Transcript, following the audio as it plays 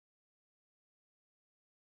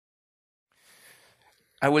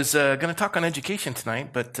I was going to talk on education tonight,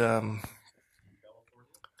 but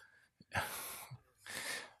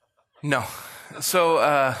no.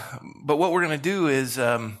 So, but what we're going to do is,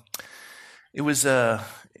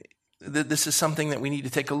 this is something that we need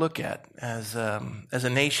to take a look at as a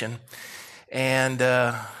nation. And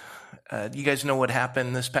you guys know what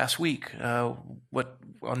happened this past week? What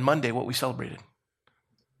on Monday? What we celebrated?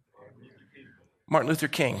 Martin Luther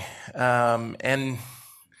King. And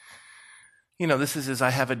you know, this is his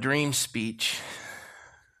 "I have a dream" speech,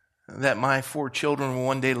 that my 4 children will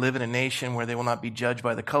one day live in a nation where they will not be judged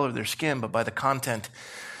by the color of their skin, but by the content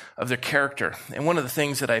of their character. And one of the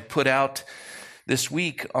things that I put out this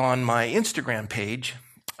week on my Instagram page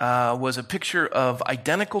was a picture of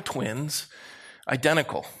identical twins, of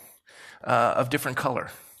different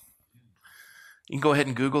color. You can go ahead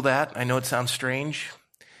and Google that. I know it sounds strange.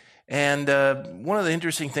 And one of the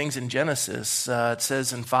interesting things in Genesis, it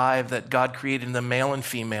says in 5 that God created them male and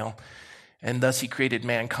female, and thus he created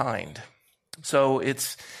mankind. So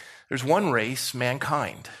there's one race,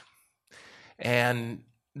 mankind. And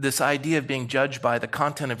this idea of being judged by the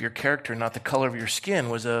content of your character, not the color of your skin,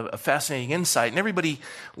 was a fascinating insight. And everybody,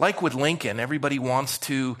 like with Lincoln, everybody wants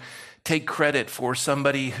to take credit for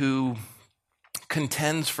somebody who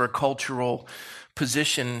contends for a cultural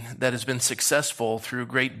position that has been successful through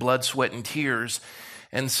great blood, sweat, and tears.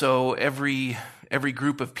 And so every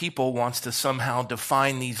group of people wants to somehow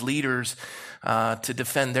define these leaders to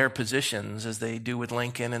defend their positions, as they do with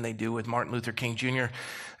Lincoln and they do with Martin Luther King Jr.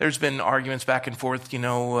 There's been arguments back and forth,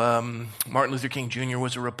 Martin Luther King Jr.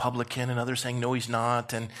 was a Republican, and others saying, no, he's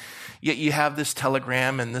not. And yet you have this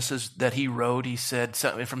telegram, and this is that he wrote. He said,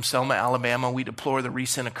 from Selma, Alabama, we deplore the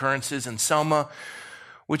recent occurrences in Selma,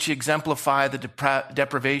 which exemplify the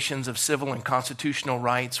deprivations of civil and constitutional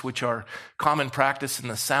rights, which are common practice in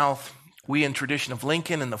the South. We, in tradition of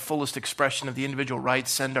Lincoln and the fullest expression of the individual rights,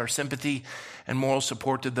 send our sympathy and moral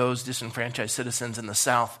support to those disenfranchised citizens in the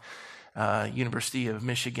South. University of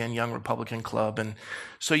Michigan Young Republican Club. And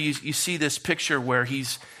so you see this picture where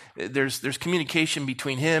there's communication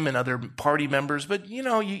between him and other party members, but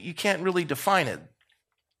you can't really define it.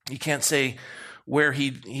 You can't say where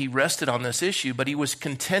he rested on this issue, but he was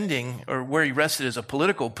contending, or where he rested as a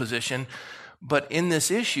political position. But in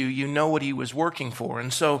this issue, you know what he was working for.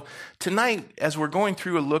 And so tonight, as we're going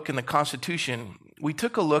through a look in the Constitution, we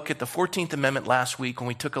took a look at the 14th Amendment last week when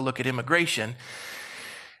we took a look at immigration.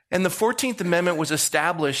 And the 14th Amendment was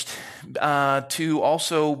established to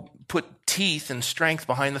also put teeth and strength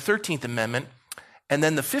behind the 13th Amendment. And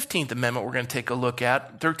then the 15th Amendment we're going to take a look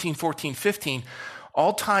at, 13, 14, 15,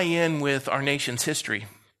 all tie in with our nation's history.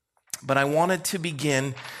 But I wanted to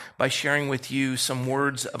begin by sharing with you some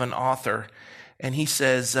words of an author. And he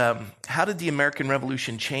says, how did the American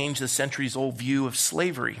Revolution change the centuries-old view of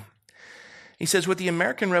slavery? He says, what the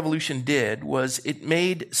American Revolution did was it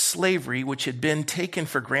made slavery, which had been taken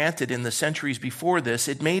for granted in the centuries before this,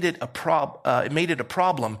 it made it a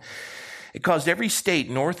problem. It caused every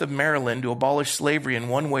state north of Maryland to abolish slavery in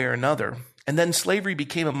one way or another. And then slavery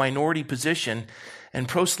became a minority position, and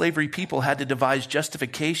pro-slavery people had to devise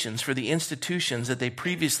justifications for the institutions that they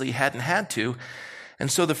previously hadn't had to.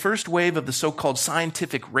 And so the first wave of the so-called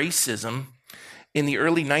scientific racism in the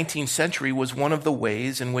early 19th century was one of the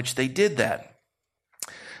ways in which they did that.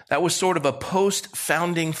 That was sort of a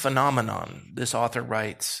post-founding phenomenon, this author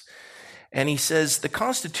writes. And he says, the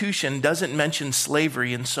Constitution doesn't mention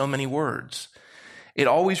slavery in so many words. It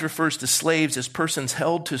always refers to slaves as persons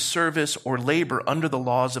held to service or labor under the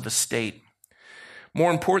laws of a state.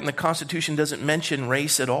 More important, the Constitution doesn't mention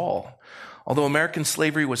race at all. Although American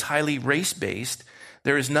slavery was highly race-based,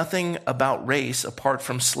 there is nothing about race apart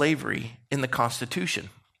from slavery in the Constitution.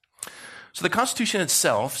 So the Constitution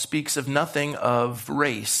itself speaks of nothing of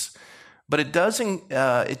race, but it does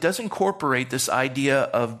incorporate this idea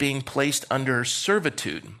of being placed under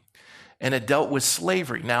servitude, and it dealt with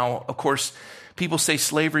slavery. Now, of course, people say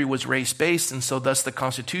slavery was race-based, and so thus the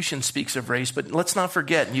Constitution speaks of race, but let's not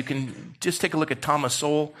forget, you can just take a look at Thomas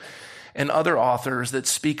Sowell and other authors that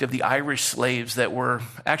speak of the Irish slaves that were,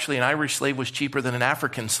 actually an Irish slave was cheaper than an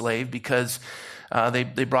African slave because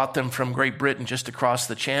they brought them from Great Britain just across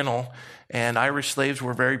the channel, and Irish slaves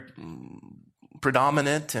were very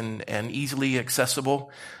predominant and easily accessible.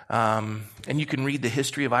 And you can read the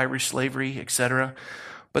history of Irish slavery, etc.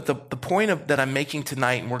 But the point that I'm making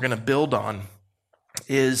tonight, and we're going to build on,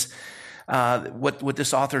 is what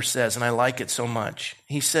this author says, and I like it so much.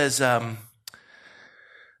 He says,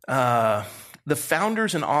 the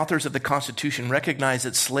founders and authors of the Constitution recognized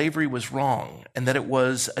that slavery was wrong and that it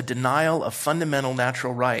was a denial of fundamental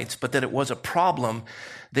natural rights, but that it was a problem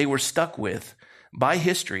they were stuck with. by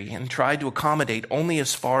history and tried to accommodate only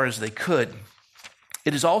as far as they could.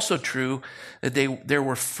 It is also true that there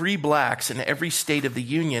were free blacks in every state of the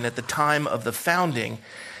Union at the time of the founding,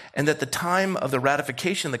 and at the time of the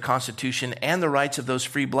ratification of the Constitution and the rights of those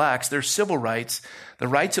free blacks, their civil rights, the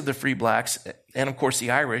rights of the free blacks, and of course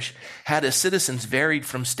the Irish, had as citizens varied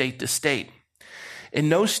from state to state. In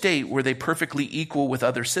no state were they perfectly equal with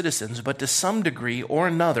other citizens, but to some degree or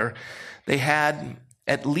another, they had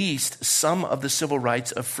at least some of the civil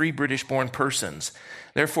rights of free British-born persons.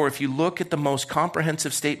 Therefore, if you look at the most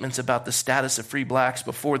comprehensive statements about the status of free blacks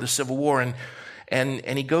before the Civil War,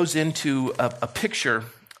 and he goes into a picture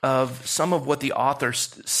of some of what the author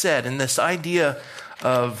said, and this idea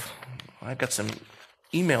of, I've got some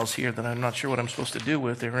emails here that I'm not sure what I'm supposed to do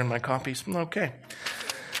with. They're in my copies. Okay.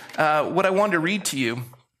 What I wanted to read to you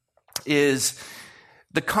is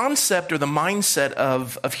the concept or the mindset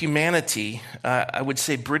of humanity, I would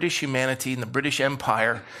say British humanity and the British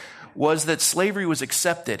Empire, was that slavery was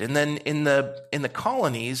accepted. And then in the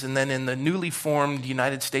colonies, and then in the newly formed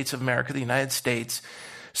United States of America, the United States,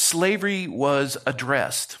 slavery was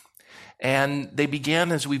addressed. And they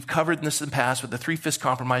began, as we've covered this in the past, with the Three-Fifths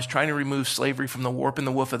Compromise, trying to remove slavery from the warp and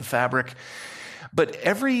the woof of the fabric. But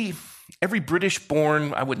every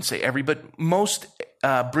British-born, I wouldn't say every, but most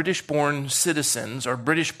British-born citizens or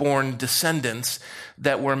British-born descendants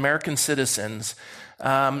that were American citizens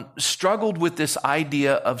struggled with this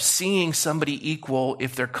idea of seeing somebody equal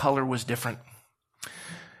if their color was different.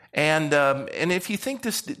 And if you think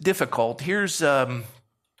this difficult, here's the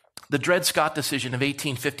Dred Scott decision of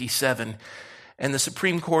 1857, and the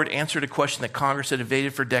Supreme Court answered a question that Congress had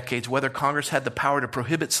evaded for decades, whether Congress had the power to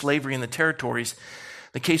prohibit slavery in the territories.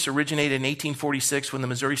 The case originated in 1846 when the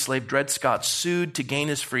Missouri slave Dred Scott sued to gain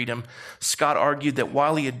his freedom. Scott argued that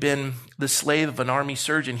while he had been the slave of an army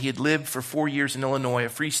surgeon, he had lived for 4 years in Illinois, a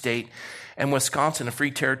free state, and Wisconsin, a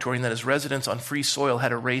free territory, and that his residence on free soil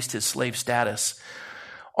had erased his slave status.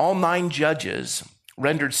 All 9 judges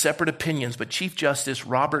rendered separate opinions, but Chief Justice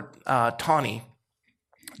Robert Taney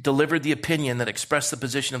delivered the opinion that expressed the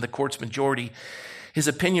position of the court's majority. His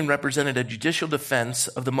opinion represented a judicial defense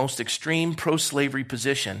of the most extreme pro-slavery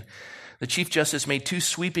position. The Chief Justice made 2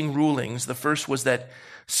 sweeping rulings. The first was that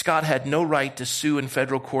Scott had no right to sue in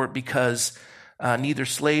federal court because neither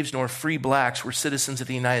slaves nor free blacks were citizens of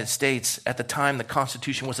the United States at the time the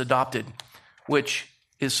Constitution was adopted, which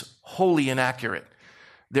is wholly inaccurate.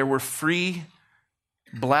 There were free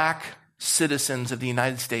black citizens of the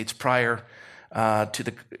United States prior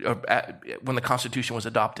to when the Constitution was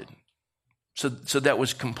adopted. So that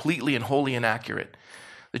was completely and wholly inaccurate.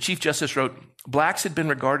 The Chief Justice wrote, blacks had been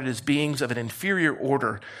regarded as beings of an inferior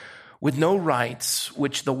order with no rights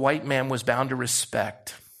which the white man was bound to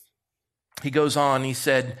respect. He goes on, he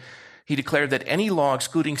declared that any law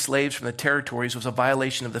excluding slaves from the territories was a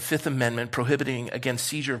violation of the Fifth Amendment prohibiting against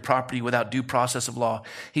seizure of property without due process of law.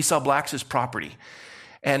 He saw blacks as property.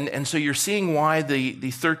 And so you're seeing why the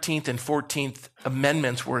 13th and 14th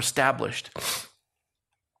Amendments were established.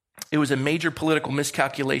 It was a major political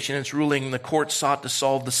miscalculation. In its ruling, the court sought to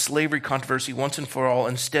solve the slavery controversy once and for all.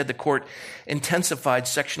 Instead, the court intensified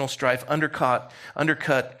sectional strife, undercut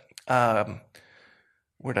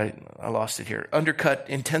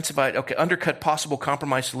possible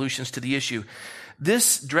compromise solutions to the issue.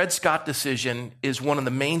 This Dred Scott decision is one of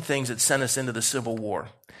the main things that sent us into the Civil War.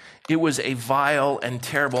 It was a vile and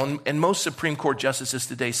terrible, and most Supreme Court justices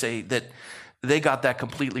today say that they got that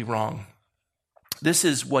completely wrong. This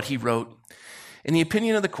is what he wrote. In the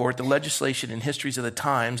opinion of the court, the legislation and histories of the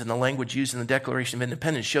times and the language used in the Declaration of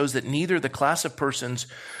Independence shows that neither the class of persons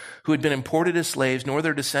who had been imported as slaves nor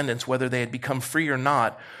their descendants, whether they had become free or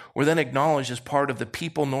not, were then acknowledged as part of the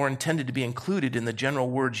people nor intended to be included in the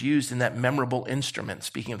general words used in that memorable instrument,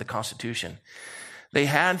 speaking of the Constitution. They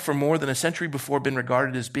had, for more than a century before, been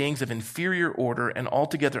regarded as beings of inferior order and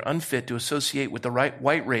altogether unfit to associate with the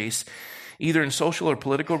white race, either in social or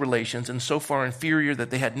political relations, and so far inferior that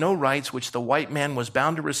they had no rights which the white man was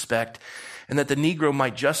bound to respect, and that the Negro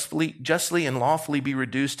might justly and lawfully be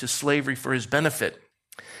reduced to slavery for his benefit.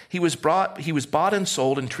 He was bought and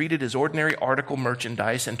sold and treated as ordinary article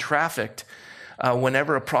merchandise and trafficked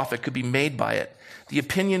whenever a profit could be made by it. The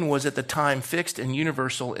opinion was at the time fixed and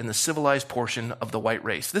universal in the civilized portion of the white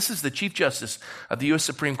race. This is the Chief Justice of the U.S.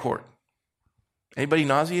 Supreme Court. Anybody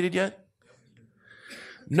nauseated yet?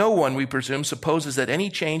 No one, we presume, supposes that any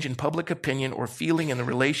change in public opinion or feeling in the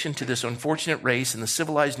relation to this unfortunate race in the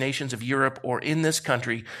civilized nations of Europe or in this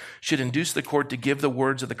country should induce the court to give the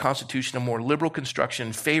words of the Constitution a more liberal construction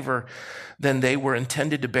in favor than they were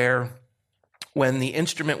intended to bear when the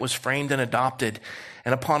instrument was framed and adopted,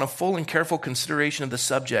 and upon a full and careful consideration of the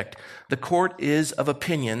subject, the court is of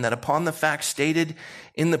opinion that upon the facts stated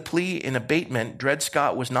in the plea in abatement, Dred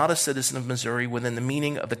Scott was not a citizen of Missouri within the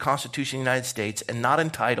meaning of the Constitution of the United States and not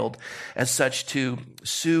entitled as such to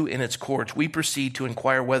sue in its courts. We proceed to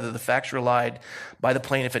inquire whether the facts relied by the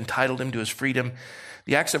plaintiff entitled him to his freedom.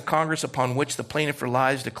 The acts of Congress upon which the plaintiff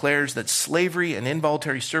relies declares that slavery and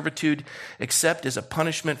involuntary servitude, except as a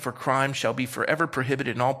punishment for crime, shall be forever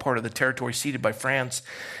prohibited in all part of the territory ceded by France.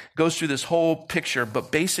 Goes through this whole picture,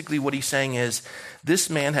 but basically what he's saying is this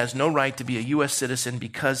man has no right to be a U.S. citizen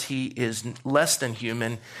because he is less than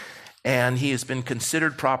human, and he has been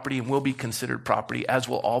considered property and will be considered property, as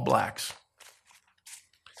will all blacks.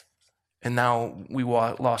 And now we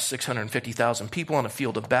lost 650,000 people on a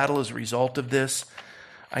field of battle as a result of this.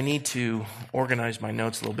 I need to organize my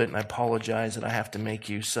notes a little bit, and I apologize that I have to make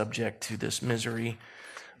you subject to this misery,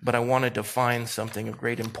 but I wanted to find something of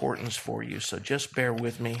great importance for you, so just bear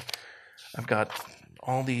with me. I've got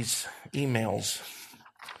all these emails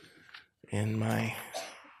in my...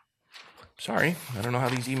 Sorry, I don't know how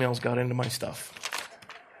these emails got into my stuff.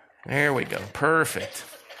 There we go. Perfect.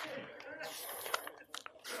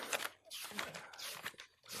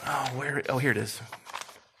 Oh, here it is.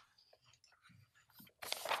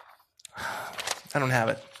 I don't have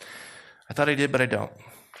it. I thought I did, but I don't.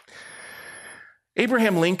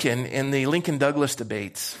 Abraham Lincoln in the Lincoln-Douglas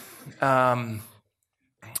debates, and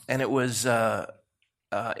it was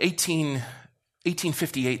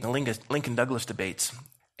 1858 in the Lincoln-Douglas debates.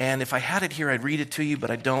 And if I had it here, I'd read it to you,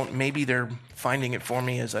 but I don't. Maybe they're finding it for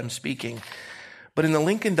me as I'm speaking. But in the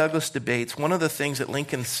Lincoln-Douglas debates, one of the things that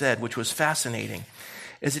Lincoln said, which was fascinating,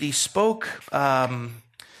 is that he spoke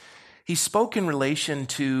in relation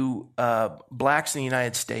to blacks in the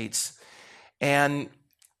United States. And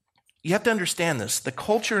you have to understand this. The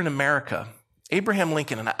culture in America, Abraham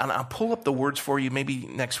Lincoln, and I'll pull up the words for you maybe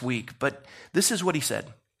next week, but this is what he said.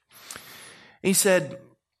 He said,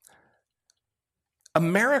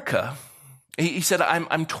 America, he said,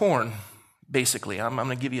 I'm torn, basically. I'm going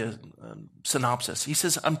to give you a synopsis. He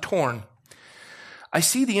says, I'm torn. I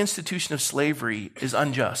see the institution of slavery is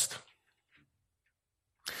unjust.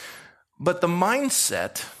 But the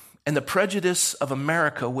mindset and the prejudice of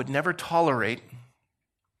America would never tolerate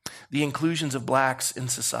the inclusions of blacks in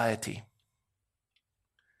society.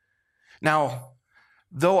 Now,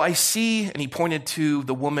 though I see, and he pointed to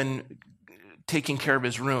the woman taking care of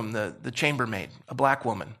his room, the chambermaid, a black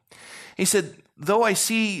woman. He said, though I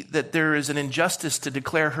see that there is an injustice to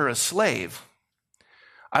declare her a slave,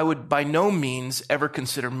 I would by no means ever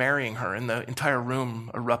consider marrying her. And the entire room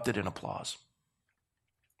erupted in applause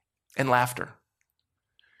and laughter.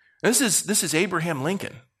 This is Abraham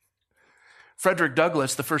Lincoln. Frederick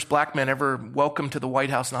Douglass, the first black man ever welcomed to the White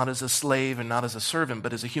House, not as a slave and not as a servant,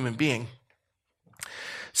 but as a human being,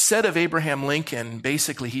 said of Abraham Lincoln,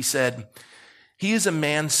 basically, he said, he is a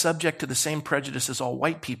man subject to the same prejudice as all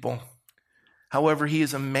white people. However, he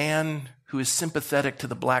is a man who is sympathetic to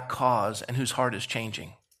the black cause and whose heart is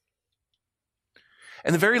changing.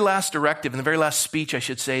 And the very last directive, and the very last speech, I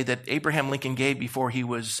should say, that Abraham Lincoln gave before he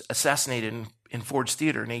was assassinated in Ford's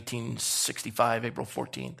Theater in 1865, April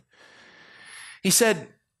 14th, he said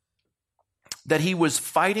that he was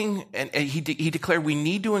fighting, and he declared we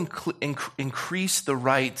need to increase the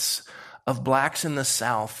rights of blacks in the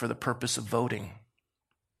South for the purpose of voting.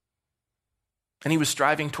 And he was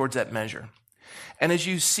striving towards that measure. And as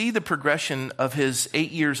you see the progression of his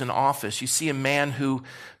 8 years in office, you see a man who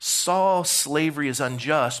saw slavery as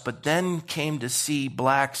unjust, but then came to see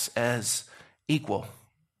blacks as equal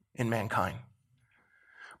in mankind.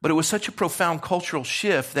 But it was such a profound cultural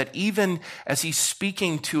shift that even as he's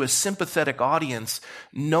speaking to a sympathetic audience,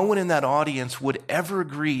 no one in that audience would ever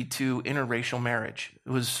agree to interracial marriage.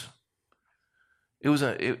 It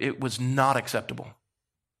was not acceptable.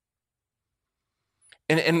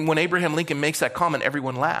 And when Abraham Lincoln makes that comment,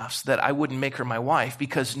 everyone laughs that I wouldn't make her my wife,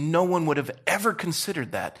 because no one would have ever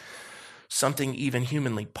considered that something even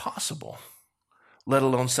humanly possible, let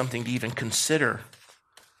alone something to even consider.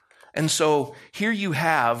 And so here you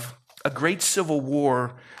have a great civil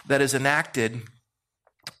war that is enacted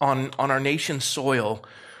on our nation's soil,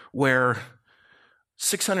 where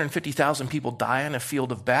 650,000 people die on a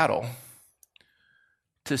field of battle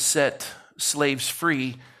to set slaves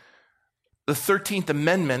free. The 13th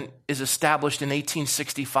Amendment is established in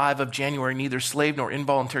 1865 of January, neither slave nor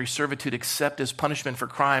involuntary servitude except as punishment for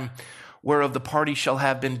crime whereof the party shall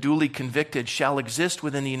have been duly convicted shall exist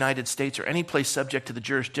within the United States or any place subject to the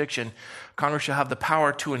jurisdiction. Congress shall have the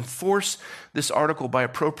power to enforce this article by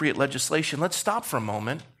appropriate legislation. Let's stop for a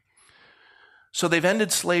moment. So they've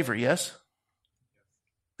ended slavery, yes?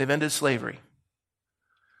 They've ended slavery.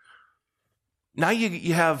 Now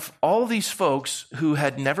you have all these folks who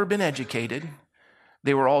had never been educated.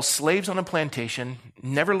 They were all slaves on a plantation,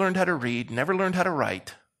 never learned how to read, never learned how to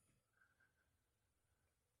write.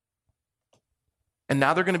 And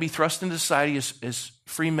now they're going to be thrust into society as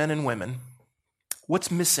free men and women. What's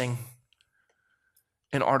missing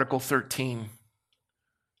in Article 13,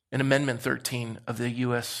 in Amendment 13 of the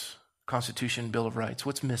U.S. Constitution Bill of Rights?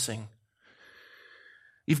 What's missing?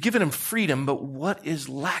 You've given them freedom, but what is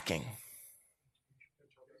lacking?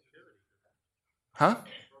 Huh?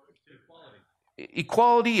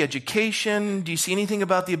 Equality, education. Do you see anything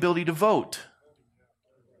about the ability to vote?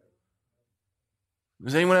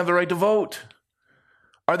 Does anyone have the right to vote?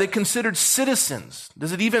 Are they considered citizens?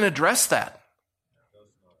 Does it even address that?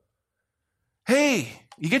 Hey,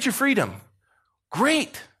 you get your freedom.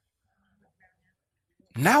 Great.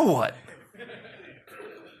 Now what?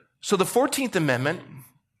 So the 14th Amendment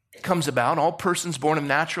comes about. All persons born of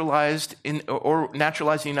naturalized in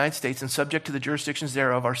the United States and subject to the jurisdictions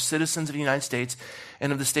thereof are citizens of the United States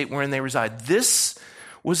and of the state wherein they reside. This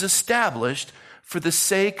was established for the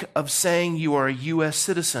sake of saying you are a U.S.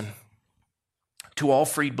 citizen to all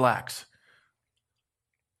freed blacks.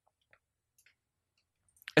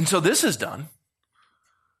 And so this is done.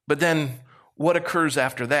 But then what occurs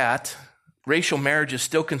after that? Racial marriage is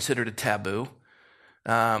still considered a taboo.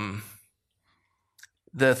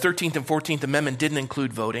 The 13th and 14th Amendment didn't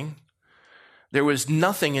include voting. There was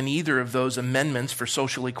nothing in either of those amendments for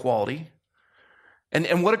social equality.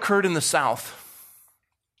 And what occurred in the South?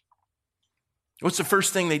 What's the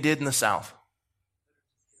first thing they did in the South?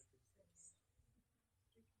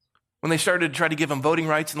 When they started to try to give them voting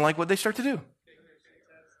rights and what did they start to do?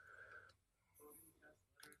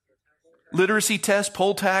 Literacy test,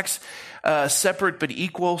 poll tax, separate but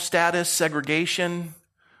equal status, segregation,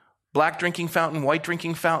 black drinking fountain, white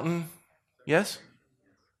drinking fountain. Yes?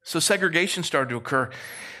 So segregation started to occur.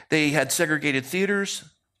 They had segregated theaters,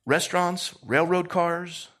 restaurants, railroad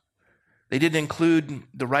cars. They didn't include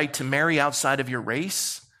the right to marry outside of your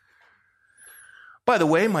race. By the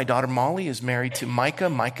way, my daughter Molly is married to Micah.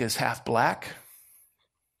 Micah is half black.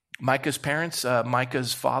 Micah's parents,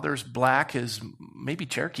 Micah's father's black, his maybe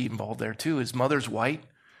Cherokee involved there too. His mother's white.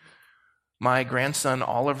 My grandson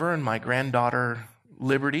Oliver and my granddaughter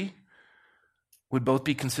Liberty would both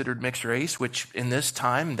be considered mixed race, which in this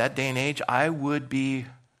time, that day and age, I would be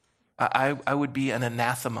an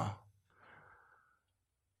anathema.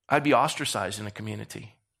 I'd be ostracized in a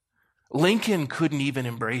community. Lincoln couldn't even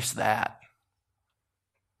embrace that.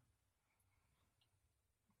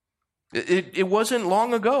 It wasn't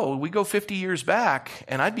long ago. We go 50 years back,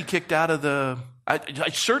 and I'd be kicked out of I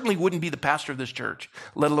certainly wouldn't be the pastor of this church,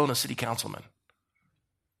 let alone a city councilman.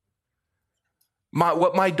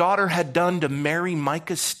 What my daughter had done to marry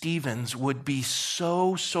Micah Stevens would be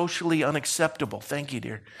so socially unacceptable. Thank you,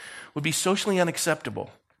 dear. Would be socially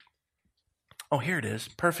unacceptable. Oh, here it is.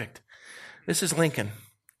 Perfect. This is Lincoln.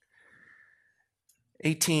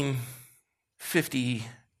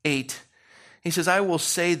 1858. He says, I will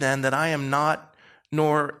say then that I am not,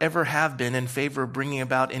 nor ever have been, in favor of bringing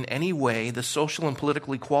about in any way the social and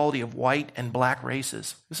political equality of white and black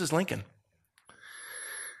races. This is Lincoln.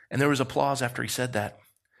 And there was applause after he said that.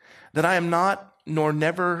 That I am not, nor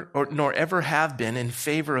ever have been, in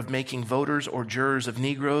favor of making voters or jurors of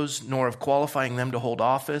Negroes, nor of qualifying them to hold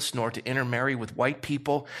office, nor to intermarry with white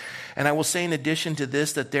people. And I will say in addition to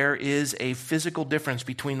this that there is a physical difference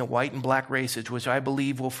between the white and black races, which I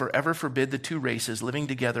believe will forever forbid the two races living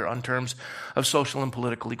together on terms of social and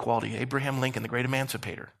political equality. Abraham Lincoln, the great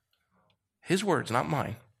emancipator. His words, not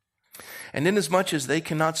mine. And inasmuch as they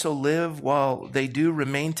cannot so live while they do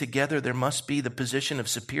remain together, there must be the position of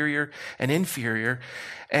superior and inferior.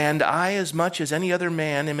 And I, as much as any other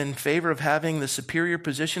man, am in favor of having the superior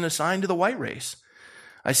position assigned to the white race.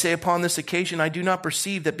 I say upon this occasion, I do not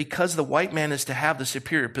perceive that because the white man is to have the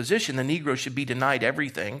superior position, the Negro should be denied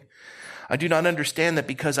everything. I do not understand that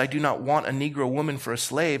because I do not want a Negro woman for a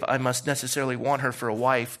slave, I must necessarily want her for a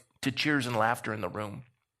wife, to cheers and laughter in the room.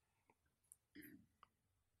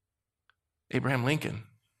 Abraham Lincoln.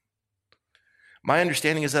 My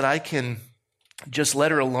understanding is that I can just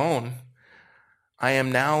let her alone. I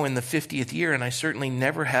am now in the 50th year, and I certainly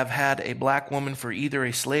never have had a black woman for either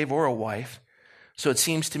a slave or a wife. So it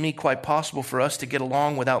seems to me quite possible for us to get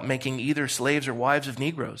along without making either slaves or wives of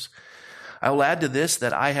Negroes. I will add to this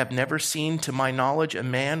that I have never seen, to my knowledge, a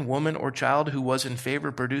man, woman, or child who was in favor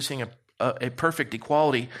of producing a perfect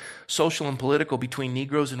equality, social and political, between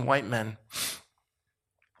Negroes and white men.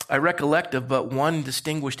 I recollect of but one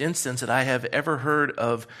distinguished instance that I have ever heard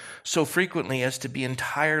of so frequently as to be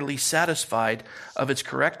entirely satisfied of its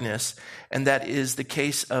correctness, and that is the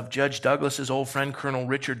case of Judge Douglas's old friend, Colonel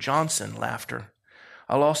Richard Johnson, laughter.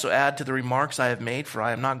 I'll also add to the remarks I have made, for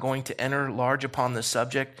I am not going to enter large upon this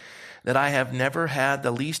subject, that I have never had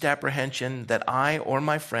the least apprehension that I or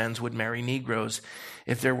my friends would marry Negroes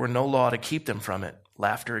if there were no law to keep them from it.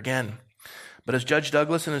 Laughter again. But as Judge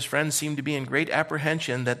Douglas and his friends seem to be in great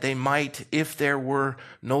apprehension that they might, if there were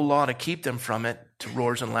no law to keep them from it, to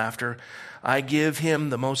roars and laughter, I give him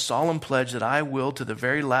the most solemn pledge that I will to the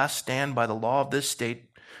very last stand by the law of this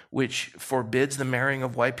state, which forbids the marrying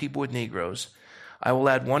of white people with Negroes. I will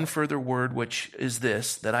add one further word, which is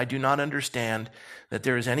this, that I do not understand that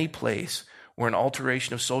there is any place where an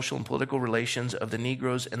alteration of social and political relations of the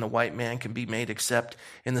Negroes and the white man can be made except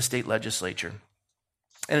in the state legislature.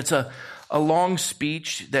 And it's a long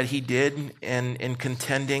speech that he did in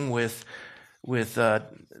contending with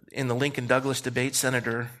in the Lincoln Douglas debate,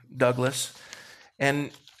 Senator Douglas.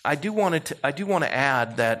 And I do want to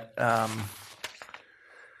add that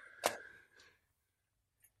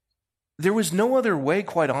there was no other way,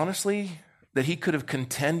 quite honestly, that he could have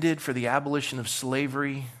contended for the abolition of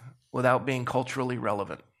slavery without being culturally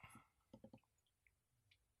relevant.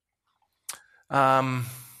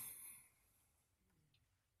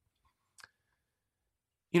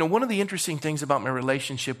 One of the interesting things about my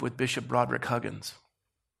relationship with Bishop Broderick Huggins,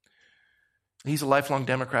 he's a lifelong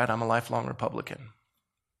Democrat, I'm a lifelong Republican.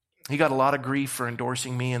 He got a lot of grief for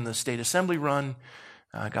endorsing me in the state assembly run,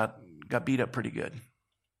 got beat up pretty good.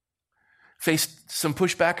 Faced some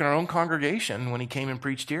pushback in our own congregation when he came and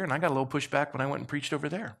preached here, and I got a little pushback when I went and preached over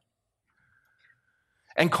there.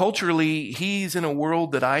 And culturally, he's in a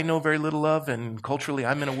world that I know very little of, and culturally,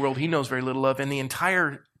 I'm in a world he knows very little of. And the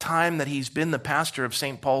entire time that he's been the pastor of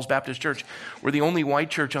St. Paul's Baptist Church, we're the only white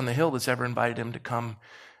church on the hill that's ever invited him to come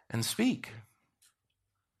and speak.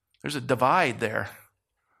 There's a divide there.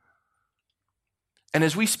 And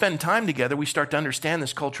as we spend time together, we start to understand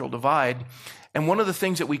this cultural divide. And one of the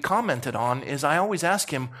things that we commented on is I always ask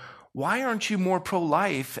him, why aren't you more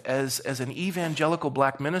pro-life as an evangelical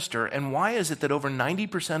black minister? And why is it that over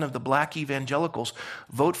 90% of the black evangelicals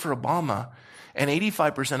vote for Obama and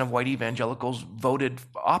 85% of white evangelicals voted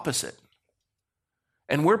opposite?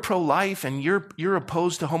 And we're pro-life and you're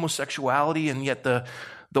opposed to homosexuality, and yet the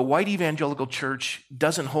white evangelical church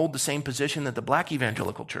doesn't hold the same position that the black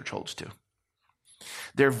evangelical church holds to.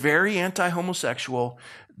 They're very anti-homosexual.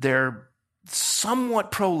 They're somewhat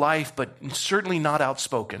pro-life, but certainly not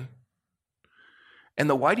outspoken. And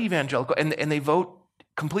the white evangelical, and they vote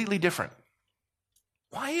completely different.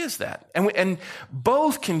 Why is that? And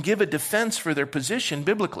both can give a defense for their position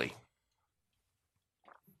biblically.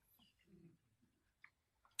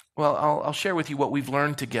 Well, I'll share with you what we've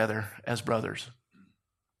learned together as brothers,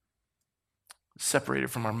 separated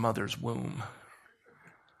from our mother's womb.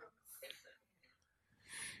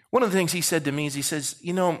 One of the things he said to me is he says,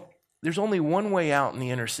 there's only one way out in the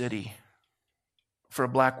inner city for a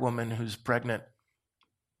black woman who's pregnant,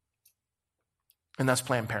 and that's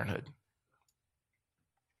Planned Parenthood.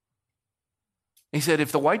 He said,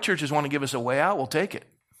 if the white churches want to give us a way out, we'll take it.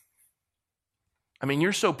 I mean,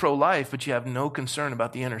 you're so pro-life, but you have no concern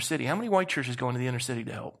about the inner city. How many white churches go into the inner city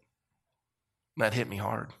to help? That hit me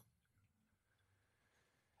hard.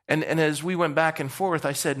 And as we went back and forth,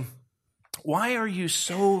 I said, why are you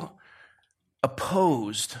so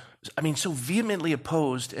opposed? I mean, so vehemently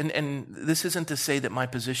opposed, and this isn't to say that my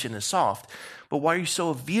position is soft, but why are you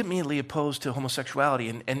so vehemently opposed to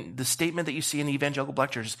homosexuality and the statement that you see in the evangelical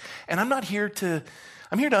black churches? And I'm here to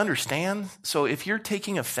understand. So if you're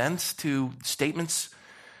taking offense to statements,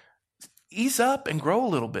 ease up and grow a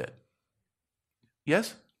little bit.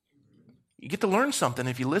 Yes? You get to learn something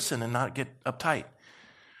if you listen and not get uptight.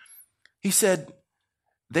 He said,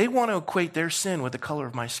 they want to equate their sin with the color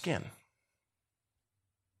of my skin.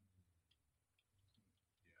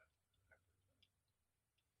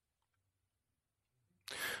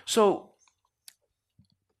 So,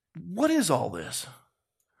 what is all this?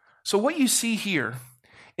 So what you see here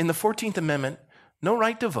in the 14th Amendment, no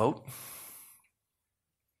right to vote,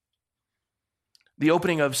 the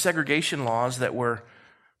opening of segregation laws that were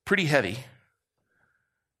pretty heavy.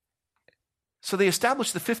 So they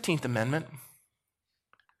established the 15th Amendment.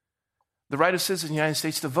 The right of citizens of the United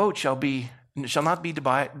States to vote shall not be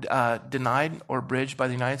denied or abridged by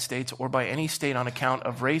the United States or by any state on account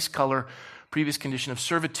of race, color, previous condition of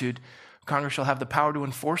servitude. Congress shall have the power to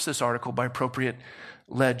enforce this article by appropriate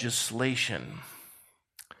legislation.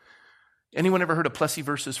 Anyone ever heard of Plessy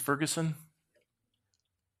versus Ferguson?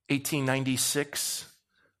 1896.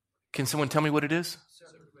 Can someone tell me what it is?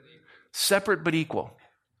 Separate but equal.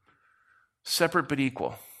 Separate but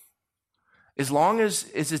equal. As long as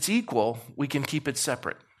it's equal, we can keep it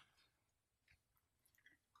separate.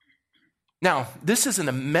 Now, this is an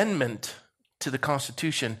amendment to the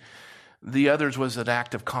Constitution. The others was an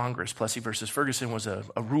act of Congress. Plessy versus Ferguson was a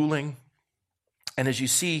ruling. And as you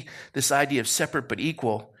see, this idea of separate but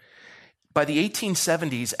equal, by the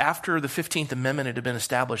 1870s, after the 15th Amendment had been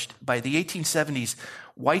established, by the 1870s,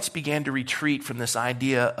 whites began to retreat from this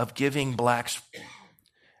idea of giving blacks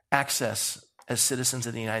access as citizens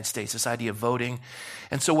of the United States, this idea of voting.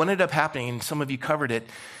 And so what ended up happening, and some of you covered it,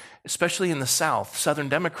 especially in the South, Southern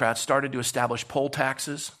Democrats started to establish poll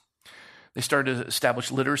taxes. They started to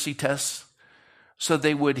establish literacy tests so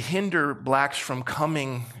they would hinder blacks from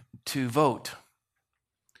coming to vote.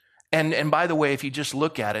 And by the way, if you just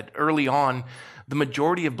look at it, early on, the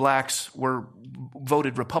majority of blacks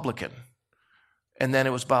voted Republican. And then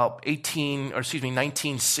it was about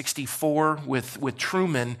 1964 with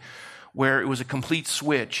Truman, where it was a complete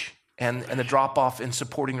switch, and the drop-off in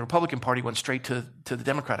supporting the Republican Party went straight to the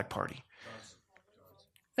Democratic Party.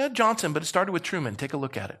 Johnson, but it started with Truman. Take a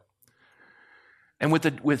look at it. And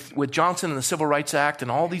with Johnson and the Civil Rights Act and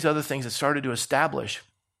all these other things that started to establish,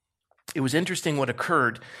 it was interesting what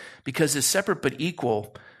occurred, because as separate but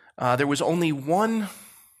equal, there was only one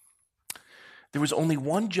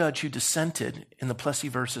judge who dissented in the Plessy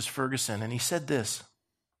versus Ferguson, and he said this: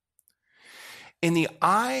 in the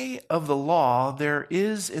eye of the law, there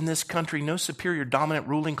is in this country no superior dominant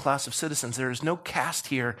ruling class of citizens. There is no caste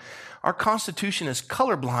here. Our Constitution is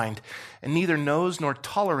colorblind and neither knows nor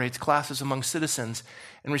tolerates classes among citizens.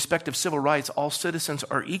 In respect of civil rights, all citizens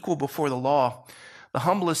are equal before the law. The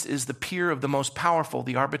humblest is the peer of the most powerful.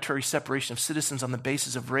 The arbitrary separation of citizens on the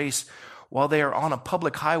basis of race while they are on a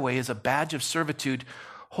public highway is a badge of servitude,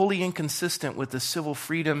 wholly inconsistent with the civil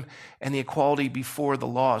freedom and the equality before the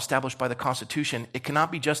law established by the Constitution. It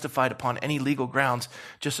cannot be justified upon any legal grounds,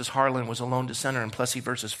 just as Harlan was a lone dissenter in Plessy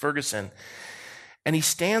versus Ferguson. And he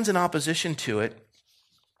stands in opposition to it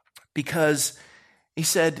because he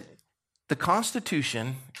said the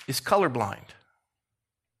Constitution is colorblind.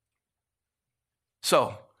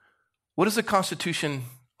 So, what does the Constitution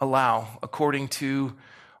allow according to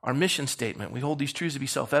our mission statement? We hold these truths to be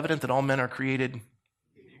self-evident, that all men are created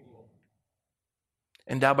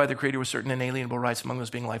endowed by the Creator with certain inalienable rights, among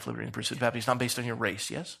those being life, liberty, and the pursuit of happiness, not based on your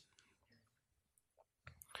race, yes?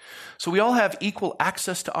 So we all have equal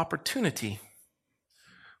access to opportunity,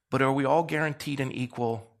 but are we all guaranteed an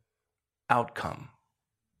equal outcome?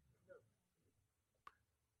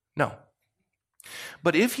 No.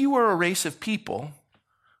 But if you are a race of people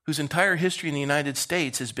whose entire history in the United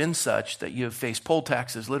States has been such that you have faced poll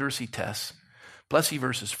taxes, literacy tests, Plessy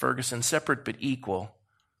versus Ferguson, separate but equal,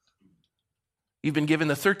 you've been given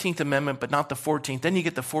the 13th Amendment, but not the 14th. Then you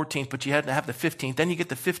get the 14th, but you had to have the 15th. Then you get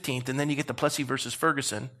the 15th, and then you get the Plessy versus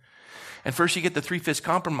Ferguson. And first you get the Three-Fifths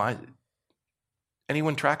Compromise.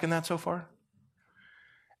 Anyone tracking that so far?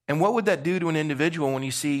 And what would that do to an individual when you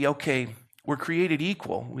see, okay, we're created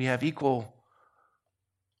equal. We have equal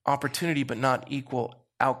opportunity, but not equal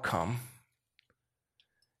outcome.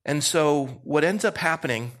 And so what ends up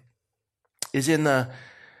happening is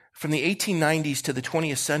from the 1890s to the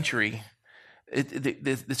 20th century,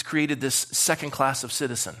 it's created this second class of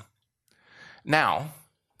citizen. Now,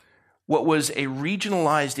 what was a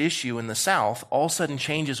regionalized issue in the South all of a sudden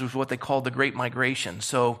changes with what they called the Great Migration.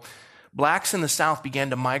 So blacks in the South began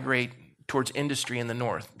to migrate towards industry in the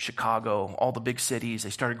North, Chicago, all the big cities.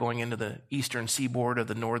 They started going into the eastern seaboard of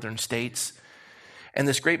the northern states. And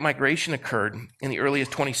this great migration occurred in the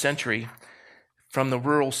earliest 20th century from the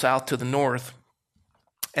rural South to the North.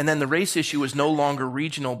 And then the race issue was no longer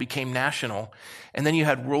regional, became national. And then you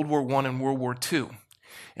had World War I and World War II.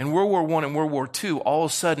 In World War I and World War II, all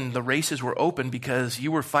of a sudden the races were open because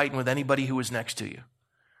you were fighting with anybody who was next to you.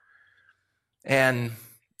 And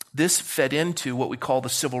this fed into what we call the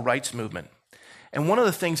civil rights movement. And one of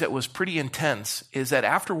the things that was pretty intense is that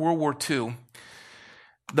after World War II,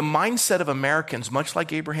 the mindset of Americans, much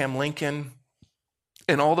like Abraham Lincoln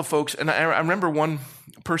and all the folks, and I remember one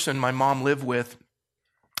person my mom lived with,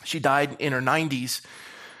 she died in her 90s.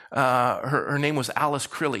 Her name was Alice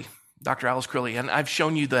Crilly, Dr. Alice Crilly. And I've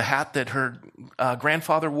shown you the hat that her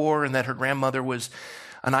grandfather wore and that her grandmother was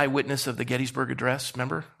an eyewitness of the Gettysburg Address.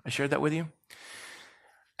 Remember? I shared that with you.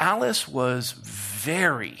 Alice was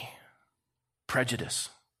very prejudiced.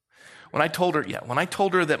 When I told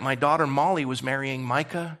her that my daughter Molly was marrying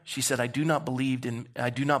Micah, she said, I do not believe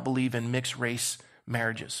in mixed race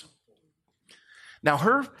marriages. Now,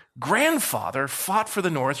 her grandfather fought for the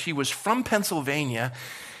North. She was from Pennsylvania,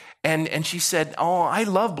 and she said, oh, I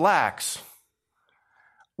love blacks.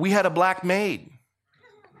 we had a black maid.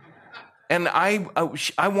 And I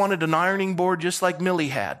wanted an ironing board just like Millie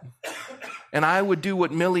had. And I would do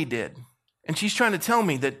what Millie did. And she's trying to tell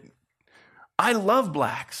me that I love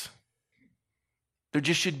blacks. There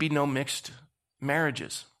just should be no mixed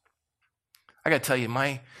marriages. I got to tell you,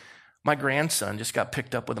 my grandson just got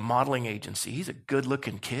picked up with a modeling agency. He's a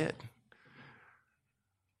good-looking kid.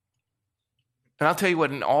 And I'll tell you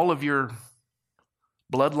what, in all of your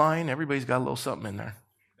bloodline, everybody's got a little something in there.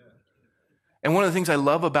 And one of the things I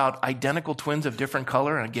love about identical twins of different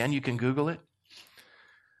color, and again, you can Google it,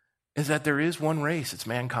 is that there is one race. It's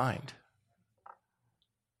mankind.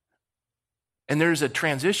 And there's a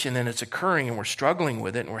transition, and it's occurring, and we're struggling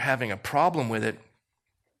with it, and we're having a problem with it.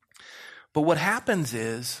 But what happens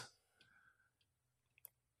is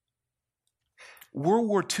World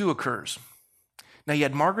War II occurs. Now, you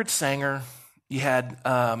had Margaret Sanger, you had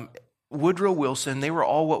Woodrow Wilson. They were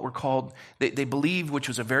all what were called, they believed, which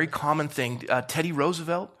was a very common thing, Teddy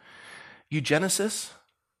Roosevelt, eugenicists.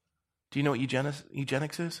 Do you know what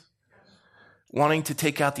eugenics is? Wanting to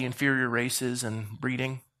take out the inferior races and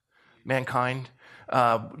breeding mankind.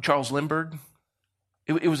 Charles Lindbergh.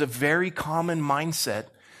 It was a very common mindset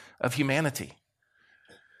of humanity.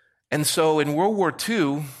 And so in World War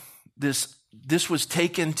II, this was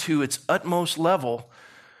taken to its utmost level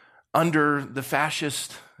under the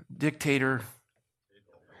fascist dictator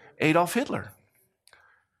Adolf Hitler.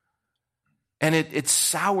 And it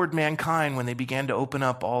soured mankind when they began to open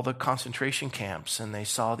up all the concentration camps and they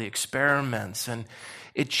saw the experiments, and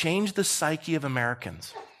it changed the psyche of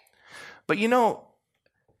Americans. But you know,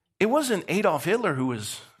 it wasn't Adolf Hitler who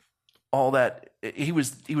was all that. He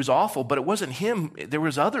was awful, but it wasn't him. There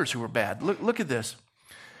was others who were bad. Look at this.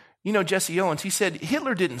 You know, Jesse Owens, he said,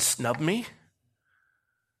 Hitler didn't snub me.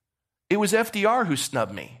 It was FDR who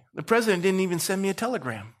snubbed me. The president didn't even send me a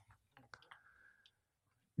telegram.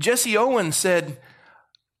 Jesse Owens said,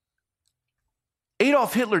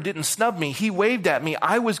 Adolf Hitler didn't snub me. He waved at me.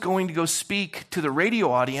 I was going to go speak to the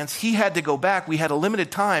radio audience. He had to go back. We had a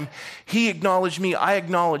limited time. He acknowledged me. I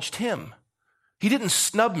acknowledged him. He didn't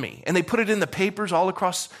snub me. And they put it in the papers all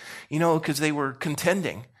across, because they were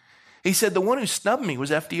contending. He said the one who snubbed me was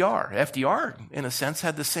FDR. FDR, in a sense,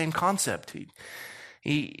 had the same concept.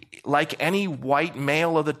 He, like any white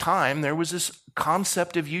male of the time, there was this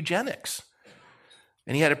concept of eugenics.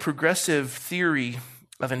 And he had a progressive theory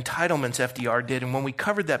of entitlements, FDR did. And when we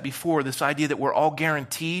covered that before, this idea that we're all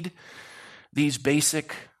guaranteed these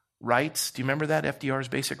basic rights. Do you remember that, FDR's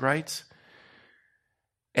basic rights?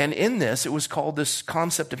 And in this, it was called this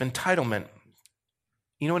concept of entitlement.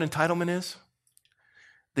 You know what entitlement is?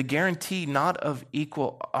 The guarantee not of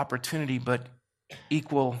equal opportunity, but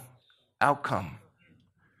equal outcome.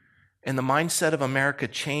 And the mindset of America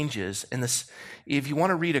changes. And this, if you want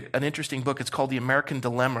to read an interesting book, it's called The American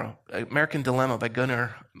Dilemma by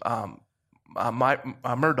Gunnar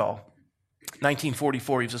Myrdal,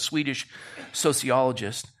 1944. He was a Swedish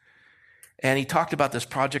sociologist. And he talked about this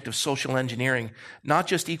project of social engineering, not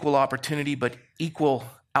just equal opportunity, but equal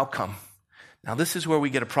outcome. Now, this is where we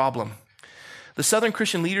get a problem. The Southern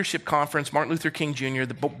Christian Leadership Conference, Martin Luther King Jr.,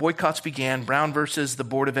 the boycotts began, Brown versus the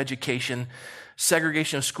Board of Education,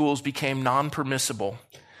 segregation of schools became non-permissible.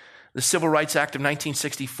 The Civil Rights Act of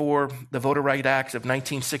 1964, the Voter Rights Act of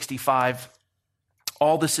 1965,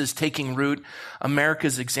 all this is taking root. America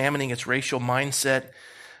is examining its racial mindset.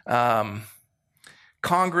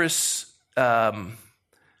 Congress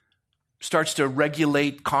starts to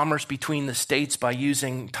regulate commerce between the states by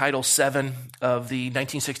using Title VII of the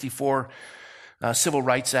 1964 Civil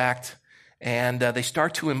Rights Act. And they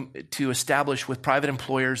start to establish with private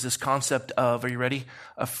employers this concept of, are you ready?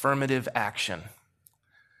 Affirmative action.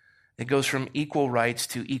 It goes from equal rights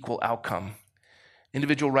to equal outcome.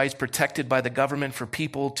 Individual rights protected by the government for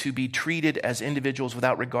people to be treated as individuals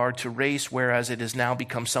without regard to race, whereas it has now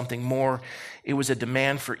become something more. It was a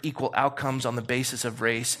demand for equal outcomes on the basis of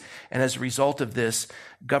race. And as a result of this,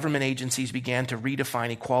 government agencies began to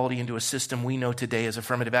redefine equality into a system we know today as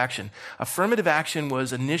affirmative action. Affirmative action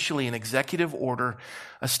was initially an executive order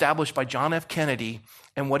established by John F. Kennedy.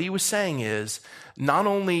 And what he was saying is, not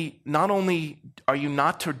only are you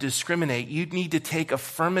not to discriminate, you need to take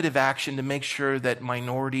affirmative action to make sure that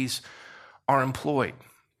minorities are employed.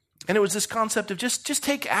 And it was this concept of just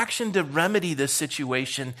take action to remedy this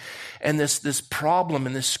situation and this problem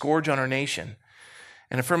and this scourge on our nation.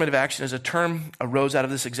 And affirmative action as a term arose out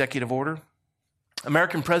of this executive order.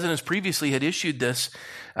 American presidents previously had issued this,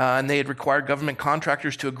 and they had required government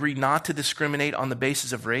contractors to agree not to discriminate on the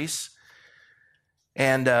basis of race.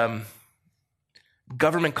 And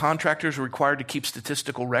government contractors were required to keep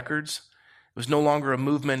statistical records. It was no longer a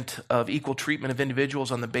movement of equal treatment of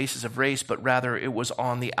individuals on the basis of race, but rather it was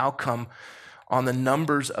on the outcome, on the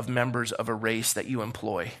numbers of members of a race that you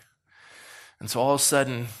employ. And so all of a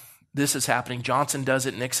sudden, this is happening. Johnson does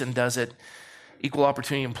it, Nixon does it, Equal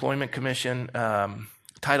Opportunity Employment Commission,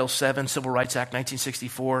 Title VII, Civil Rights Act,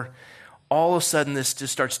 1964. All of a sudden, this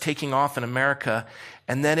just starts taking off in America,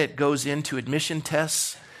 and then it goes into admission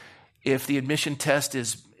tests. If the admission test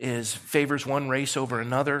favors one race over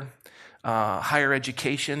another, higher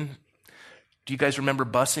education. Do you guys remember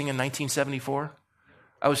busing in 1974?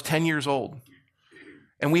 I was 10 years old.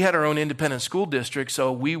 And we had our own independent school district,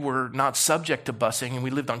 so we were not subject to busing, and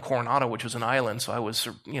we lived on Coronado, which was an island, so I was,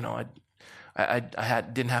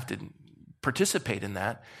 didn't have to participate in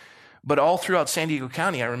that. But all throughout San Diego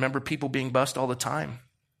County, I remember people being bused all the time.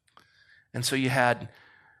 And so you had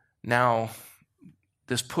now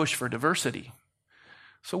this push for diversity.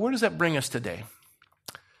 So where does that bring us today?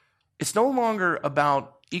 It's no longer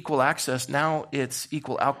about equal access. Now it's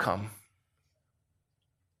equal outcome.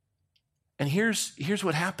 And here's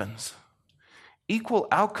what happens. Equal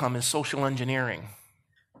outcome is social engineering.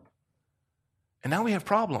 And now we have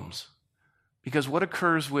problems. Because what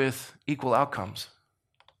occurs with equal outcomes?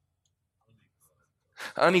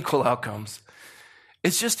 Unequal outcomes.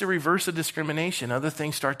 It's just a reverse of discrimination. Other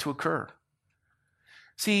things start to occur.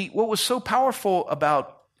 See, what was so powerful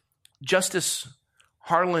about Justice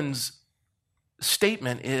Harlan's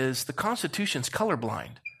statement is the Constitution's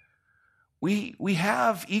colorblind. We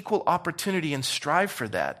have equal opportunity and strive for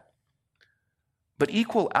that. But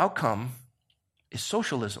equal outcome is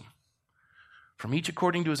socialism. From each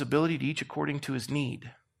according to his ability, to each according to his need.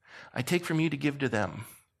 I take from you to give to them.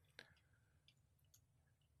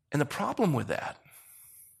 And the problem with that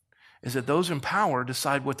is that those in power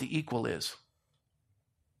decide what the equal is.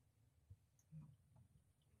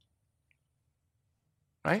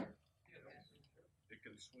 Right? It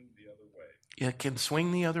can swing the other way. It can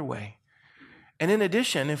swing the other way. And in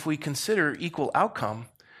addition, if we consider equal outcome,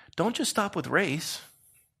 don't just stop with race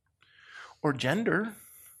or gender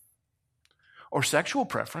or sexual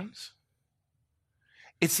preference.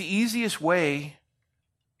 It's the easiest way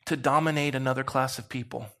to dominate another class of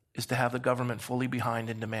people is to have the government fully behind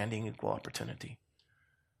and demanding equal opportunity.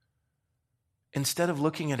 Instead of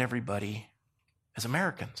looking at everybody as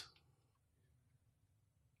Americans.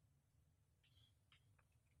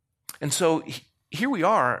 And so here we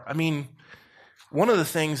are. I mean, one of the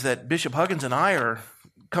things that Bishop Huggins and I are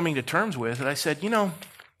coming to terms with, and I said,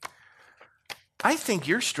 I think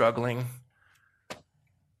you're struggling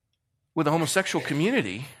with the homosexual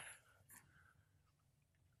community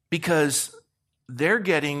because they're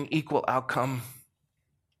getting equal outcome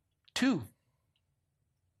too.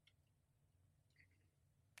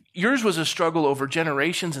 Yours was a struggle over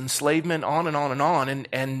generations, enslavement, on and on and on.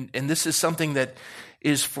 And this is something that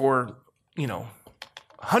is for,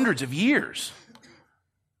 hundreds of years,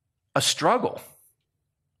 a struggle.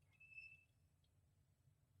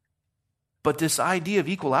 But this idea of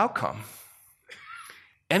equal outcome,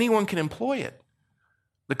 anyone can employ it.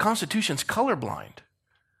 The Constitution's colorblind.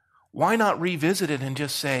 Why not revisit it and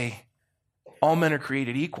just say, all men are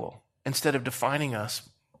created equal, instead of defining us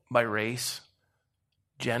by race,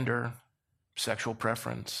 gender, sexual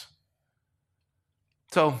preference?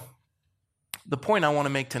 So, the point I want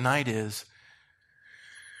to make tonight is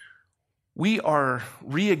we are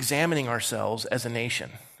re-examining ourselves as a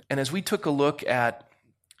nation. And as we took a look at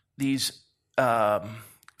these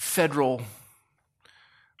federal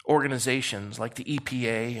organizations like the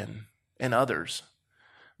EPA and others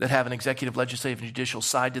that have an executive, legislative, and judicial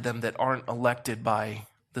side to them that aren't elected by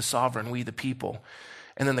the sovereign, we the people.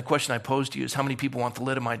 And then the question I posed to you is how many people want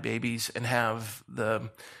thalidomide babies and have the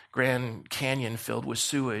Grand Canyon filled with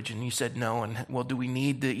sewage? And you said no. And well, do we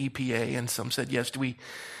need the EPA? And some said yes. Do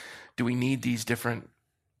we need these different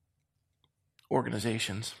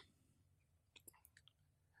organizations?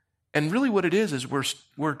 And really what it is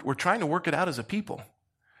we're trying to work it out as a people.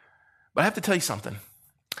 But I have to tell you something.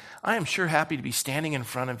 I am sure happy to be standing in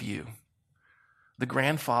front of you, the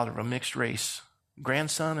grandfather of a mixed race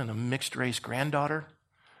grandson and a mixed race granddaughter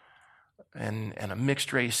and a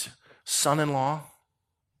mixed race son-in-law.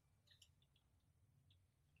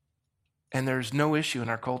 And there's no issue in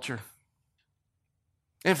our culture.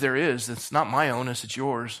 If there is, it's not my onus, it's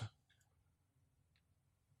yours.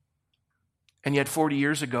 And yet 40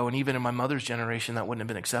 years ago, and even in my mother's generation, that wouldn't have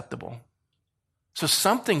been acceptable. So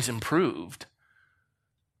something's improved.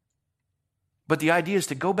 But the idea is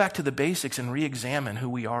to go back to the basics and re-examine who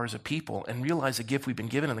we are as a people and realize the gift we've been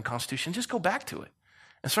given in the Constitution. Just go back to it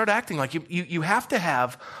and start acting like you have to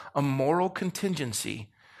have a moral contingency.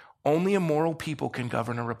 Only a moral people can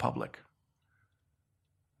govern a republic.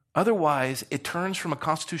 Otherwise, it turns from a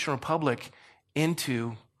constitutional republic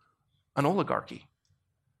into an oligarchy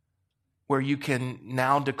where you can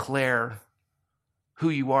now declare who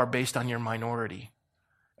you are based on your minority,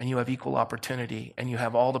 and you have equal opportunity, and you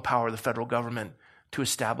have all the power of the federal government to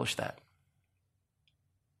establish that.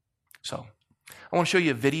 So, I want to show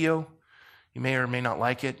you a video. You may or may not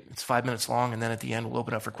like it. It's 5 minutes long, and then at the end, we'll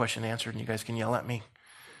open up for question and answer, and you guys can yell at me.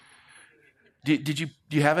 Do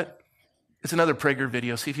you have it? It's another Prager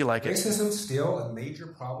video. See if you like it. Racism still a major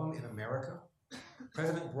problem in America?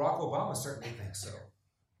 President Barack Obama certainly thinks so.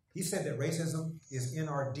 He said that racism is in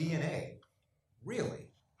our DNA. Really?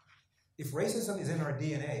 If racism is in our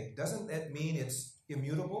DNA, doesn't that mean it's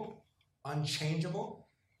immutable, unchangeable?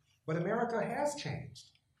 But America has changed,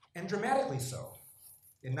 and dramatically so.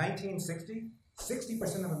 In 1960,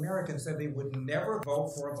 60% of Americans said they would never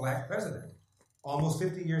vote for a black president. Almost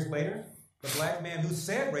 50 years later, the black man who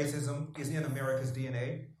said racism is in America's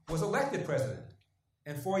DNA was elected president,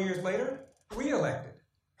 and 4 years later, re-elected.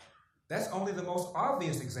 That's only the most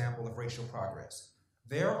obvious example of racial progress.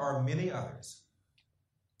 There are many others.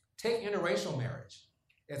 Take interracial marriage.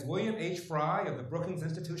 As William H. Fry of the Brookings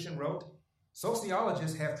Institution wrote,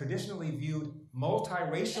 sociologists have traditionally viewed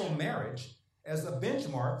multiracial marriage as a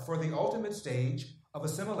benchmark for the ultimate stage of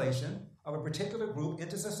assimilation of a particular group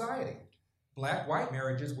into society. Black-white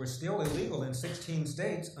marriages were still illegal in 16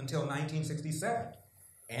 states until 1967,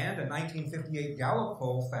 and a 1958 Gallup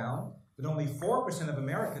poll found that only 4% of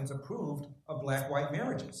Americans approved of black-white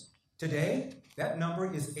marriages. Today, that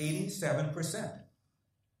number is 87%.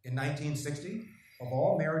 In 1960, of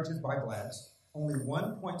all marriages by blacks, only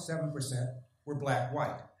 1.7% were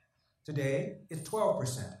black-white. Today, it's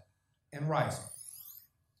 12% and rising.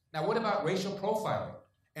 Now, what about racial profiling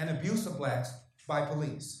and abuse of blacks by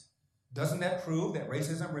police? Doesn't that prove that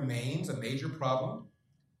racism remains a major problem?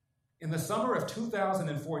 In the summer of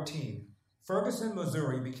 2014, Ferguson,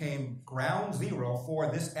 Missouri became ground zero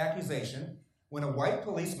for this accusation when a white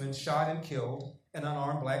policeman shot and killed an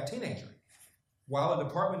unarmed black teenager. While a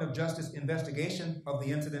Department of Justice investigation of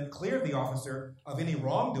the incident cleared the officer of any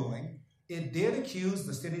wrongdoing, it did accuse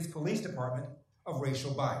the city's police department of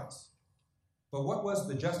racial bias. But what was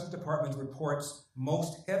the Justice Department's report's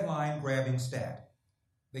most headline-grabbing stat?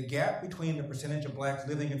 The gap between the percentage of blacks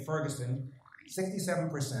living in Ferguson,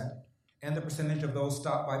 67%, and the percentage of those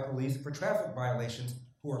stopped by police for traffic violations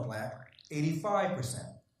who are black, 85%,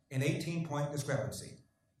 an 18-point discrepancy.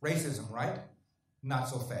 Racism, right? Not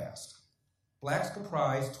so fast. Blacks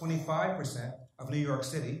comprise 25% of New York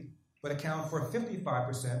City, but account for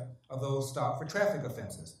 55% of those stopped for traffic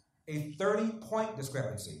offenses, a 30-point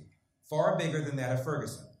discrepancy, far bigger than that of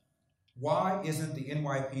Ferguson. Why isn't the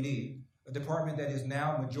NYPD, a department that is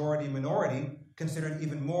now majority-minority, considered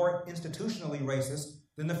even more institutionally racist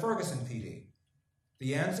than the Ferguson PD?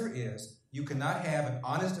 The answer is you cannot have an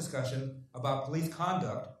honest discussion about police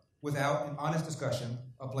conduct without an honest discussion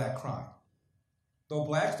of black crime. Though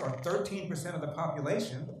blacks are 13% of the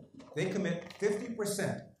population, they commit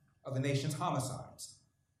 50% of the nation's homicides.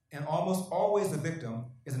 And almost always the victim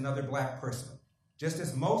is another black person, just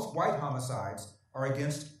as most white homicides are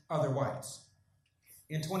against other whites.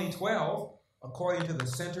 In 2012, according to the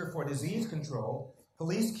Center for Disease Control,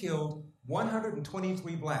 police killed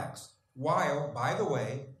 123 blacks, while, by the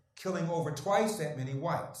way, killing over twice that many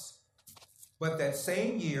whites. But that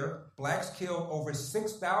same year, blacks killed over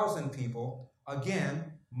 6,000 people,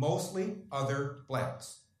 again, mostly other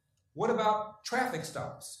blacks. What about traffic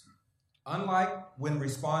stops? Unlike when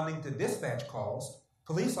responding to dispatch calls,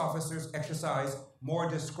 police officers exercise more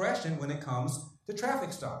discretion when it comes to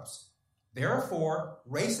traffic stops. Therefore,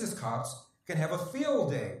 racist cops can have a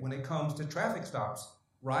field day when it comes to traffic stops,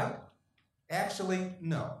 right? Actually,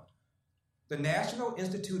 no. The National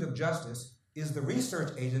Institute of Justice is the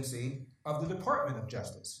research agency of the Department of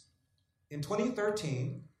Justice. In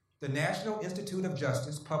 2013, the National Institute of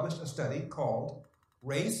Justice published a study called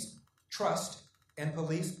Race, Trust, and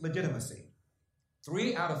Police Legitimacy.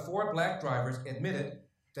 3 out of 4 black drivers admitted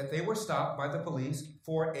that they were stopped by the police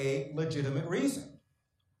for a legitimate reason.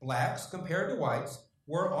 Blacks, compared to whites,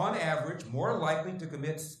 were on average more likely to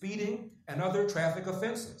commit speeding and other traffic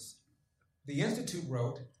offenses. The Institute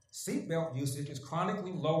wrote, seatbelt usage is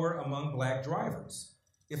chronically lower among black drivers.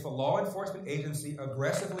 If a law enforcement agency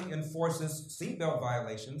aggressively enforces seatbelt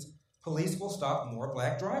violations, police will stop more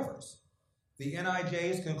black drivers. The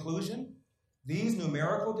NIJ's conclusion? These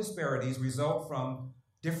numerical disparities result from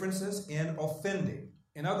differences in offending.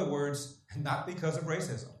 In other words, not because of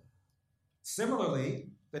racism. Similarly,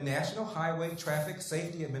 the National Highway Traffic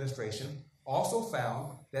Safety Administration also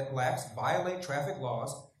found that blacks violate traffic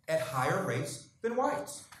laws at higher rates than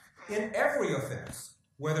whites in every offense,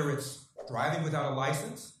 whether it's driving without a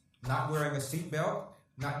license, not wearing a seatbelt,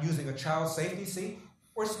 not using a child safety seat,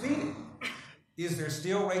 or speeding. Is there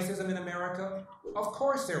still racism in America? Of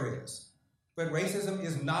course there is. But racism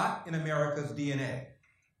is not in America's DNA.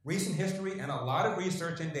 Recent history and a lot of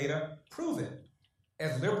research and data prove it.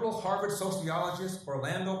 As liberal Harvard sociologist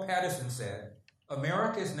Orlando Patterson said,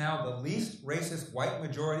 America is now the least racist white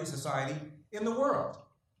majority society in the world,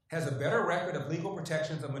 has a better record of legal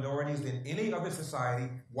protections of minorities than any other society,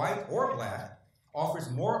 white or black, offers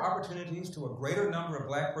more opportunities to a greater number of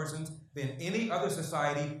black persons than any other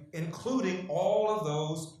society, including all of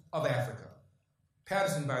those of Africa.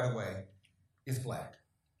 Patterson, by the way, is black.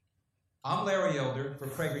 I'm Larry Elder for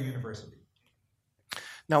Prager University.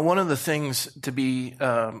 Now, one of the things to be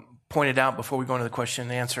pointed out before we go into the question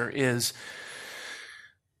and answer is,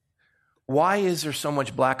 why is there so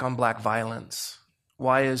much black on black violence?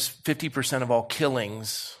 Why is 50% of all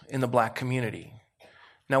killings in the black community?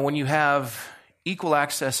 Now, when you have equal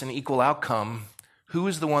access and equal outcome, who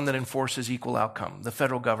is the one that enforces equal outcome? The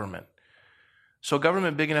federal government. So a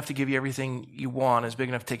government big enough to give you everything you want is big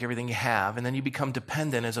enough to take everything you have, and then you become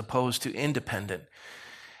dependent as opposed to independent.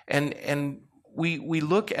 And we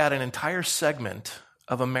look at an entire segment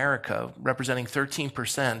of America representing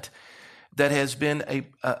 13% that has been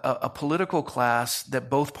a political class that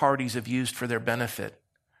both parties have used for their benefit.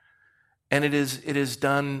 And it is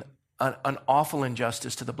done an awful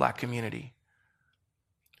injustice to the black community.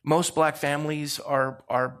 Most black families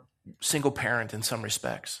are single parent in some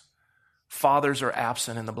respects. Fathers are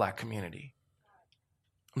absent in the black community.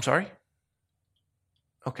 I'm sorry?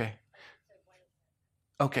 Okay.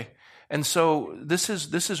 And so this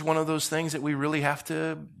is one of those things that we really have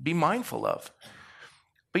to be mindful of.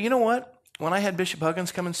 But you know what? When I had Bishop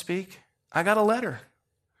Huggins come and speak, I got a letter.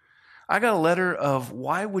 I got a letter of,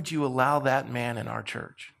 why would you allow that man in our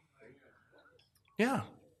church? Yeah.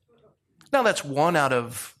 Now that's one out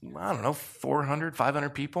of, 400, 500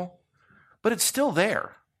 people. But it's still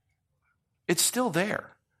there. It's still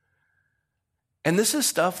there. And this is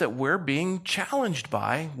stuff that we're being challenged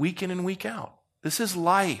by week in and week out. This is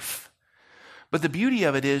life. But the beauty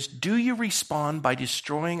of it is, do you respond by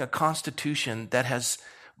destroying a constitution that has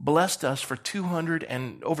blessed us for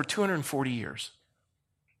over 240 years?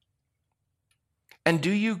 And do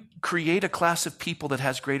you create a class of people that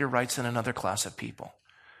has greater rights than another class of people?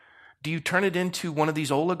 Do you turn it into one of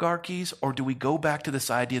these oligarchies, or do we go back to this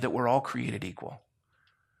idea that we're all created equal?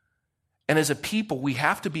 And as a people, we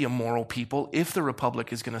have to be a moral people if the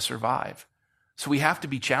republic is going to survive. So we have to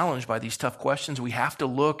be challenged by these tough questions. We have to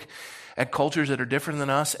look at cultures that are different than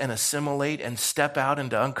us and assimilate and step out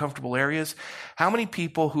into uncomfortable areas. How many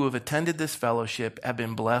people who have attended this fellowship have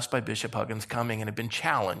been blessed by Bishop Huggins coming and have been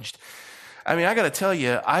challenged? I mean, I got to tell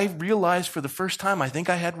you, I realized for the first time, I think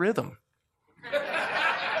I had rhythm.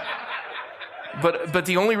 But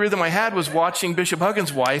the only rhythm I had was watching Bishop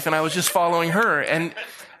Huggins' wife, and I was just following her. And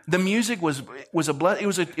the music was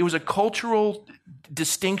a cultural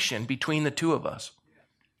distinction between the two of us.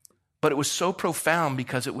 But it was so profound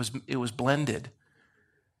because it was blended.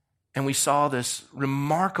 And we saw this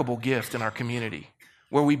remarkable gift in our community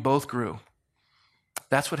where we both grew.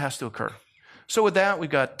 That's what has to occur. So with that, we've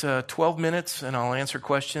got 12 minutes, and I'll answer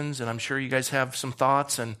questions, and I'm sure you guys have some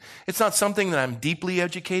thoughts. And it's not something that I'm deeply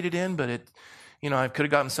educated in, but I could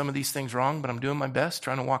have gotten some of these things wrong, but I'm doing my best,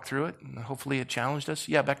 trying to walk through it, and hopefully it challenged us.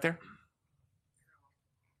 Yeah, back there.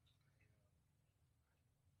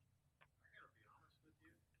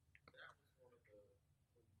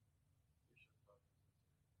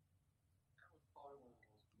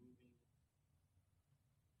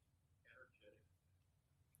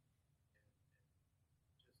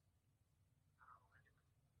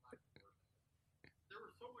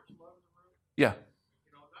 Yeah.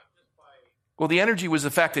 Well, the energy was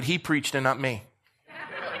the fact that he preached and not me.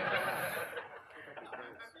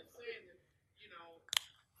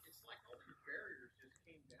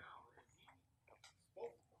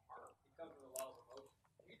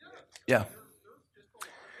 Yeah.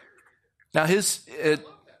 Now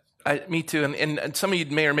me too, and some of you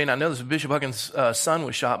may or may not know this, Bishop Huggins' son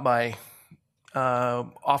was shot by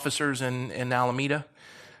officers in Alameda.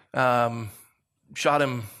 Shot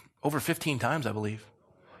him over 15 times, I believe.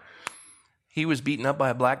 He was beaten up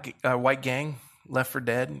by a white gang, left for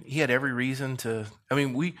dead. He had every reason to. I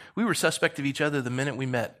mean, we were suspect of each other the minute we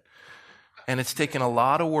met. And it's taken a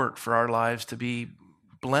lot of work for our lives to be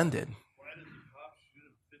blended. Why did the cops shoot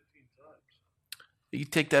him 15 times? You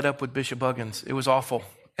take that up with Bishop Huggins. It was awful.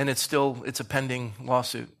 And it's a pending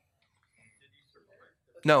lawsuit.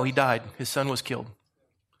 No, he died. His son was killed.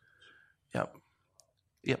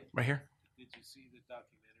 Yep, right here.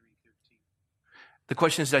 The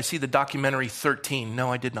question is, did I see the documentary 13?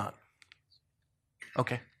 No, I did not.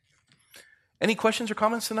 Okay. Any questions or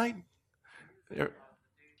comments tonight?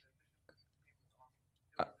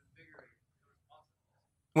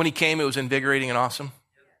 When he came, it was invigorating and awesome.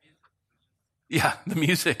 Yeah, the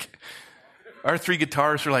music. Our 3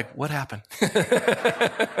 guitars were like, what happened?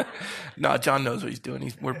 No, John knows what he's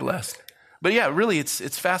doing. We're blessed. But yeah, really,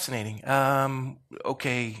 it's fascinating.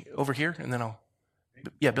 Okay, over here, and then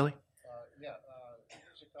yeah, Billy?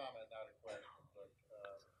 Here's a comment, not a question, but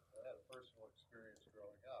I had a personal experience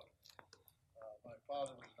growing up. My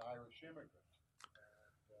father was an Irish immigrant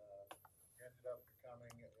and ended up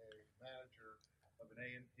becoming a manager of an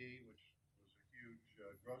A&P, which was a huge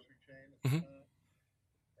grocery chain at the time.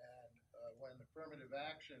 And when affirmative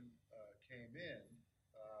action came in,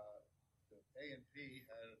 the A&P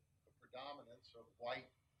had a predominance of white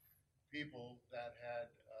people that had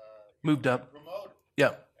moved up, promoted.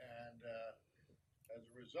 Yeah. And as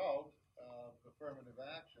a result of affirmative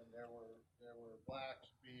action, there were blacks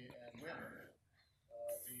and women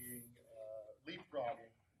being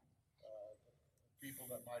leapfrogging people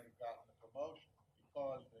that might have gotten the promotion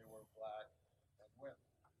because they were black and women.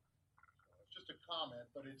 So it's just a comment,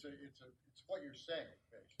 but it's what you're saying,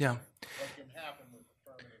 basically. Yeah. What can happen with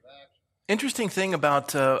affirmative action. Interesting thing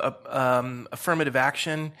about affirmative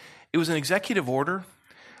action, it was an executive order.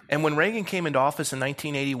 And when Reagan came into office in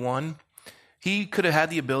 1981, he could have had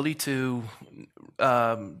the ability to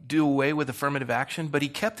do away with affirmative action, but he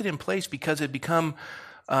kept it in place because it had become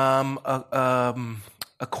a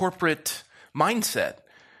corporate mindset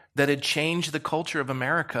that had changed the culture of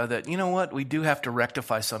America, that, you know what, we do have to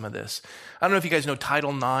rectify some of this. I don't know if you guys know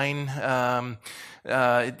Title IX.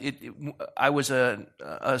 I was a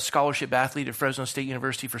scholarship athlete at Fresno State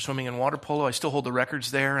University for swimming and water polo. I still hold the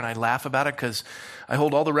records there, and I laugh about it because I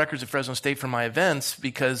hold all the records at Fresno State for my events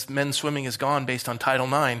because men's swimming is gone based on Title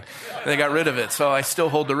IX. They got rid of it, so I still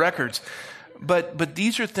hold the records. But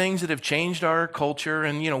these are things that have changed our culture,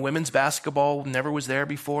 and, women's basketball never was there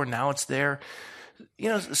before. Now it's there.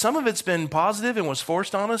 Some of it's been positive and was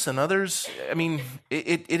forced on us, and others,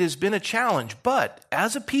 it has been a challenge. But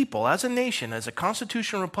as a people, as a nation, as a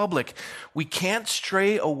constitutional republic, we can't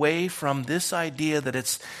stray away from this idea that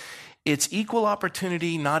it's equal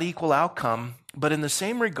opportunity, not equal outcome. But in the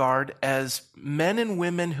same regard, as men and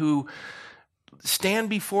women who stand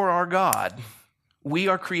before our God, we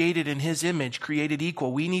are created in his image, created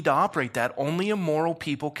equal. We need to operate that. Only a moral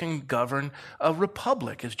people can govern a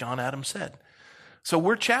republic, as John Adams said. So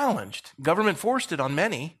we're challenged. Government forced it on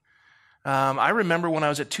many. I remember when I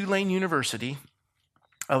was at Tulane University,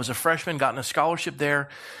 I was a freshman, gotten a scholarship there.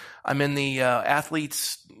 I'm in the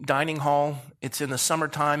athletes dining hall. It's in the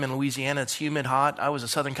summertime in Louisiana. It's humid, hot. I was a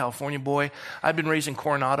Southern California boy. I'd been raised in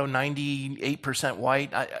Coronado, 98%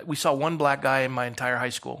 white. We saw one black guy in my entire high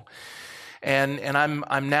school. And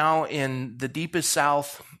I'm now in the deepest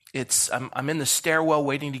South. I'm in the stairwell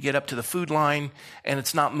waiting to get up to the food line, and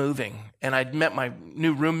it's not moving. And I'd met my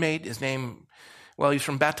new roommate. He's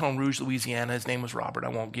from Baton Rouge, Louisiana. His name was Robert. I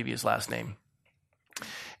won't give you his last name.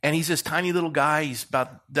 And he's this tiny little guy. He's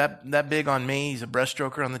about that big on me. He's a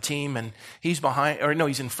breaststroker on the team, and he's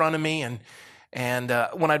in front of me. And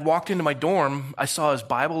when I'd walked into my dorm, I saw his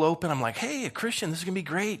Bible open. I'm like, hey, a Christian, this is gonna be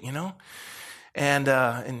great, And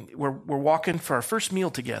we're walking for our first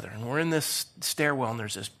meal together, and we're in this stairwell, and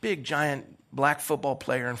there's this big, giant black football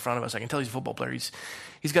player in front of us. I can tell he's a football player.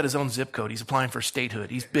 He's got his own zip code. He's applying for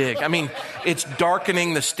statehood. He's big. It's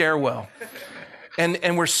darkening the stairwell.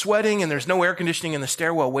 And we're sweating, and there's no air conditioning in the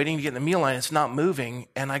stairwell waiting to get in the meal line. It's not moving.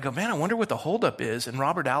 And I go, man, I wonder what the holdup is. And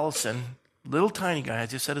Robert Allison, little tiny guy, I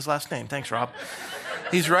just said his last name. Thanks, Rob.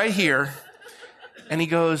 He's right here. And he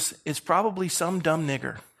goes, it's probably some dumb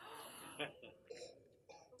nigger.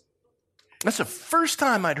 That's the first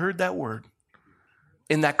time I'd heard that word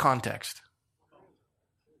in that context.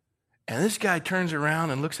 And this guy turns around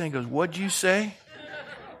and looks at me and goes, what'd you say?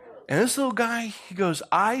 And this little guy, he goes,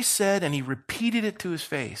 I said, and he repeated it to his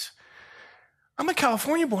face. I'm a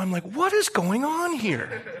California boy. I'm like, what is going on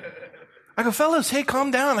here? I go, fellas, hey, calm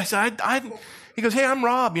down. I said, he goes, hey, I'm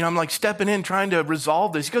Rob. I'm like stepping in trying to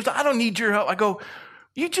resolve this. He goes, I don't need your help. I go,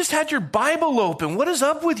 you just had your Bible open. What is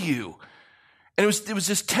up with you? And it was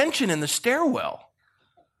this tension in the stairwell.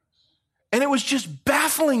 And it was just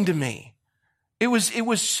baffling to me.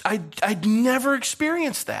 I'd never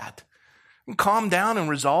experienced that. And calm down and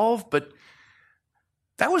resolve, but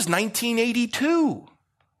that was 1982.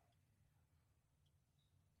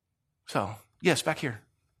 So, yes, back here.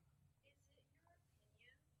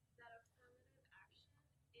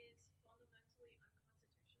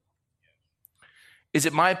 Is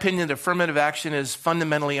it my opinion that affirmative action is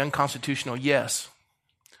fundamentally unconstitutional? Yes.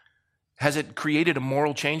 Has it created a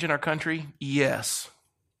moral change in our country? Yes.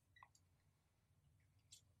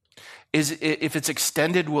 If it's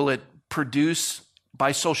extended, will it produce,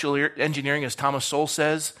 by social engineering, as Thomas Sowell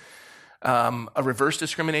says, a reverse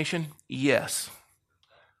discrimination? Yes.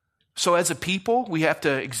 So as a people, we have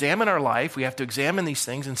to examine our life. We have to examine these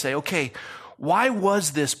things and say, okay, why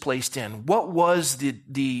was this placed in? What was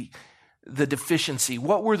the deficiency?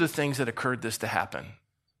 What were the things that occurred this to happen?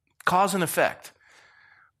 Cause and effect.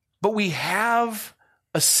 But we have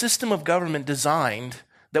a system of government designed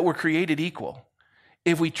that we're created equal.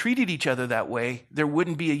 If we treated each other that way, there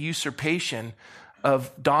wouldn't be a usurpation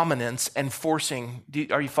of dominance and forcing.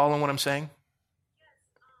 Are you following what I'm saying?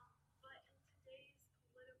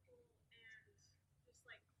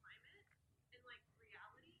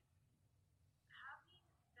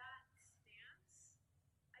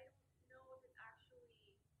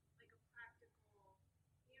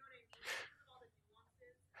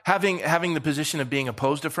 Having the position of being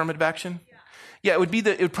opposed to affirmative action? Yeah, it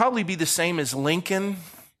would probably be the same as Lincoln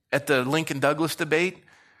at the Lincoln-Douglas debate.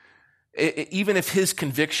 Even if his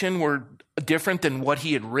conviction were different than what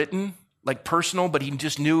he had written, like personal, but he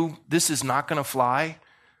just knew this is not going to fly.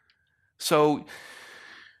 So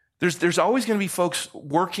there's always going to be folks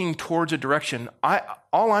working towards a direction.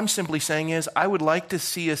 All I'm simply saying is I would like to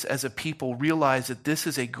see us as a people realize that this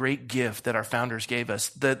is a great gift that our founders gave us.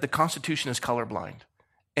 The Constitution is colorblind.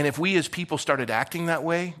 And if we as people started acting that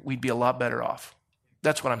way, we'd be a lot better off.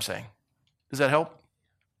 That's what I'm saying. Does that help?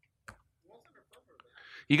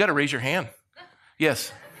 You got to raise your hand.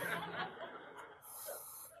 Yes.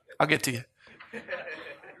 I'll get to you.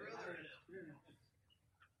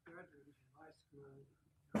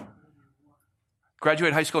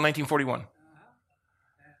 Graduated high school 1941.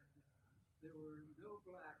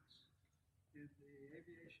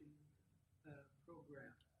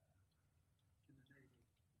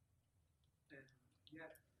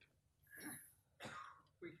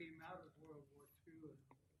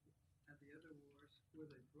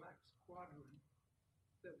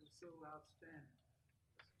 That was so outstanding,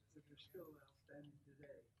 that are still outstanding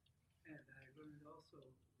today. And I learned also,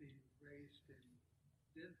 being raised in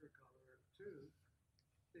Denver, Colorado, too,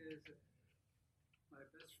 is my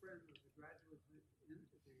best friend was a graduate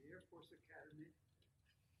into the Air Force Academy,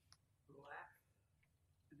 black,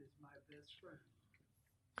 and is my best friend.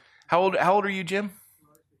 How old are you, Jim?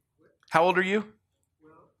 How old are you?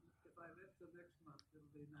 Well, if I live till next month,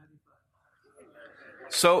 it'll be 95.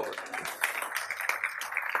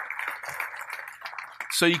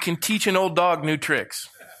 So you can teach an old dog new tricks,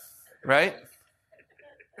 right?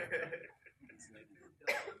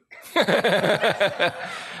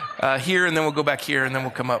 Here, and then we'll go back here, and then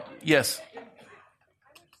we'll come up. Yes.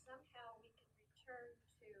 I wish somehow we could return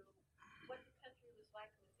to what the country was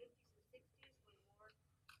like in the 50s and 60s when more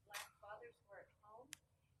black fathers were at home.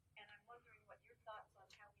 And I'm wondering what your thoughts on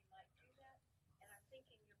how we might do that. And I'm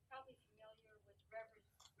thinking you're probably familiar with Reverend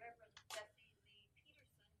Jesse Lee Peterson,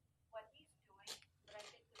 what he's doing, but I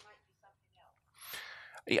think there might be something else.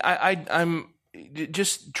 I'm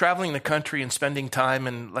just traveling the country and spending time,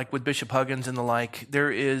 and like with Bishop Huggins and the like,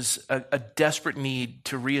 there is a desperate need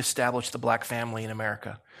to reestablish the black family in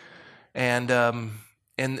America. And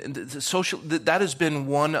the social, that has been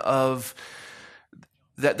one of,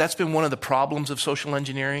 that's been one of the problems of social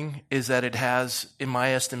engineering, is that it has, in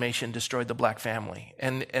my estimation, destroyed the black family.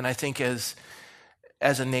 And I think as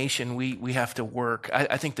a nation, we have to work.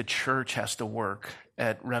 I think the church has to work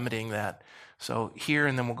at remedying that. So here,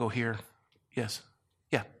 and then we'll go here. Yes.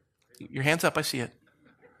 Yeah. Your hand's up. I see it.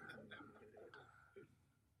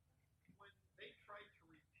 When they tried to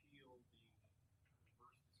repeal the reverse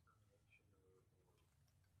discrimination, or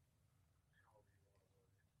however you want to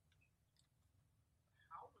word it,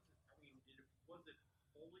 how was it? I mean, was it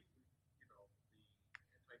fully, the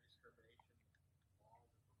anti-discrimination laws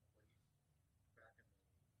that were placed back in the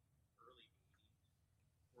early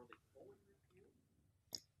 80s, were they fully repealed?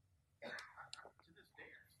 To this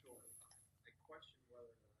day, I question whether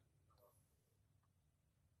or not,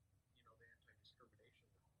 the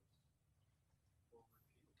anti-discrimination laws were repealed,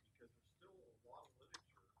 because there's still a lot of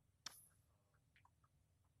literature.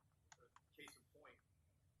 Case in point,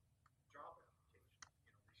 job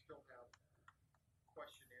applications. We still have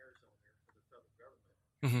questionnaires on there for the federal government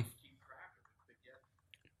to keep track of it, but yet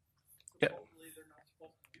supposedly they're not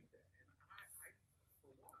supposed to do that. And I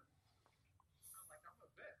for one, I'm a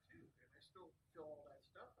vet too, and I still fill all that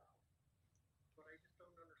stuff out. But I just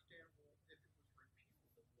don't understand, well, if it was repealed,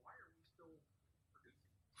 then why are we still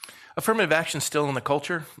producing? Affirmative action is still in the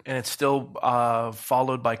culture, and it's still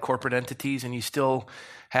followed by corporate entities, and you still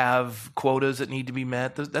have quotas that need to be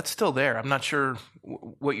met. That's still there. I'm not sure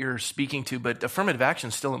what you're speaking to, but affirmative action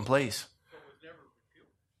is still in place. So it was never repealed.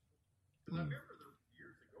 Because I remember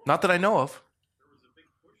years ago, Not that I know of. there was a big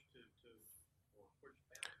push to push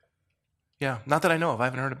back. Yeah, not that I know of. I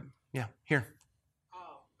haven't heard of. Yeah, here.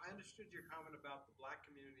 I understood your comment about the black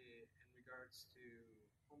community in regards to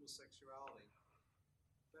homosexuality,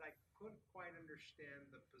 but I couldn't quite understand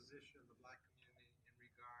the position of the black community in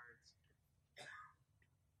regards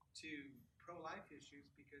to pro-life issues,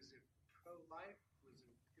 because if pro-life was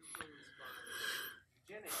influenced by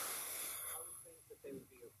eugenics, I would think that they would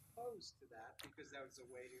be opposed to that because that was a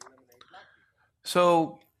way to eliminate black people.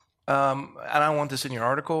 So, I don't want this in your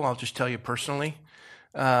article. I'll just tell you personally.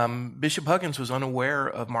 Bishop Huggins was unaware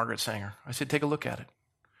of Margaret Sanger. I said, take a look at it.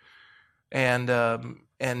 And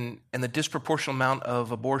the disproportionate amount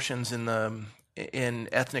of abortions in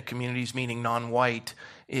ethnic communities, meaning non-white,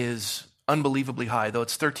 is unbelievably high. Though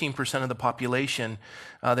it's 13% of the population,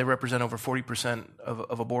 they represent over 40%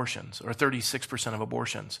 of abortions, or 36% of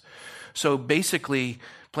abortions. So basically,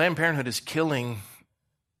 Planned Parenthood is killing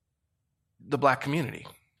the black community.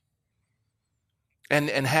 And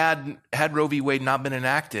had Roe v. Wade not been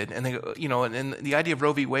enacted, and the idea of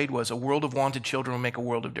Roe v. Wade was a world of wanted children will make a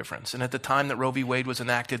world of difference. And at the time that Roe v. Wade was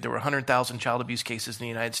enacted, there were 100,000 child abuse cases in the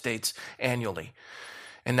United States annually.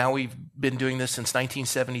 And now we've been doing this since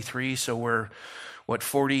 1973, so we're,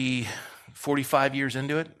 45 years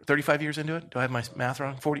into it? 35 years into it? Do I have my math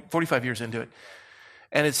wrong? 45 years into it.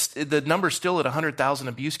 And the number's still at 100,000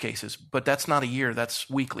 abuse cases, but that's not a year, that's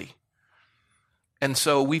weekly. And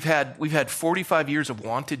so we've had 45 years of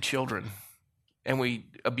wanted children, and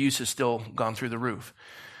abuse has still gone through the roof.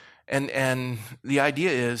 And the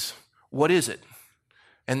idea is, what is it?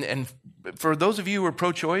 And for those of you who are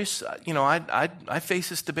pro-choice, I face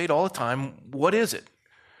this debate all the time. What is it?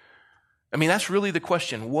 I mean, that's really the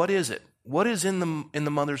question. What is it? What is in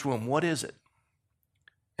the mother's womb? What is it?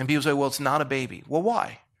 And people say, well, it's not a baby. Well,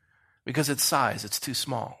 why? Because its size, it's too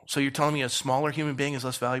small. So you're telling me a smaller human being is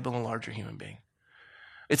less valuable than a larger human being?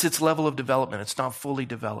 It's its level of development. It's not fully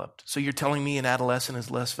developed. So you're telling me an adolescent is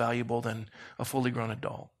less valuable than a fully grown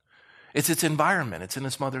adult. It's its environment. It's in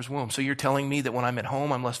its mother's womb. So you're telling me that when I'm at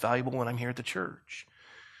home, I'm less valuable when I'm here at the church.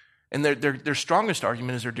 And their strongest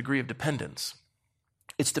argument is their degree of dependence.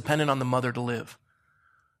 It's dependent on the mother to live.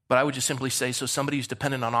 But I would just simply say, so somebody who's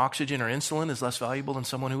dependent on oxygen or insulin is less valuable than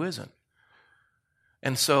someone who isn't.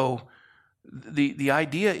 And so the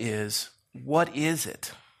idea is, what is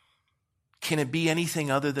it? Can it be anything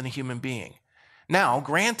other than a human being? Now,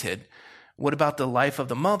 granted, what about the life of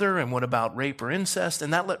the mother, and what about rape or incest?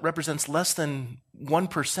 And that represents less than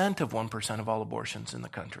 1% of 1% of all abortions in the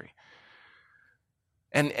country.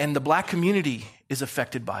 And the black community is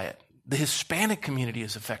affected by it. The Hispanic community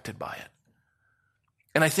is affected by it.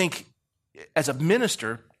 And I think, as a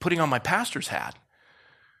minister, putting on my pastor's hat,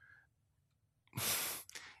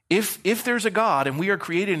 if there's a God and we are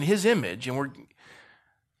created in his image, and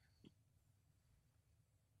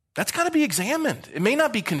that's got to be examined. It may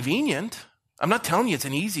not be convenient. I'm not telling you it's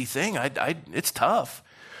an easy thing. It's tough.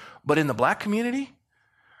 But in the black community,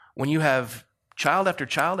 when you have child after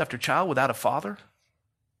child after child without a father,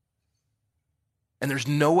 and there's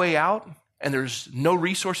no way out, and there's no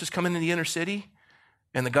resources coming in the inner city,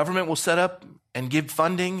 and the government will set up and give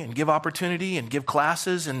funding and give opportunity and give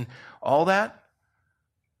classes and all that,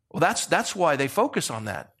 well, that's why they focus on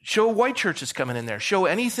that. Show white churches coming in there. Show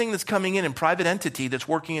anything that's coming in private entity that's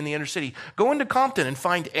working in the inner city. Go into Compton and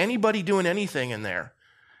find anybody doing anything in there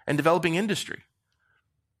and developing industry.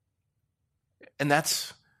 And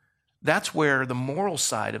that's where the moral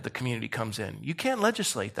side of the community comes in. You can't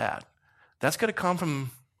legislate that. That's got to come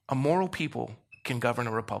from a moral people can govern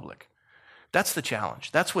a republic. That's the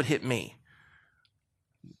challenge. That's what hit me.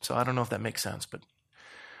 So I don't know if that makes sense, but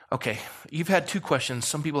okay. You've had two questions.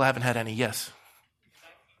 Some people haven't had any. Yes.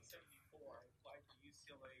 1974, I applied to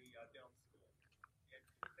UCLA Dental School. We had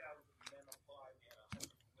 2,000 men apply and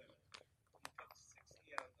 100 women. We took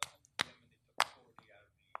 60 out of the 100 women. They took 40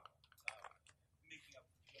 out of making up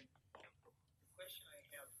the gender. The question I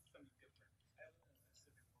have is something different. I live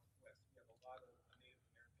in the Pacific Northwest. We have a lot of Native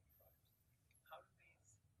American tribes. How do these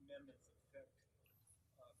amendments affect,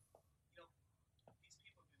 these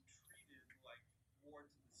people have been treated like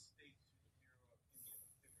wards of the state through the Bureau of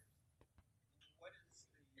Indian Affairs. What is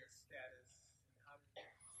the status, and how does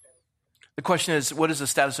the status? The question is, what is the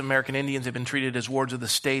status of American Indians? They've been treated as wards of the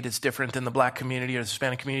state. It's different than the black community or the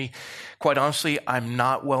Hispanic community. Quite honestly, I'm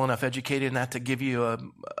not well enough educated in that to give you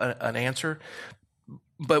an answer.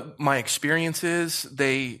 But my experience is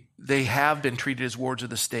they they have been treated as wards of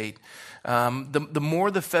the state. The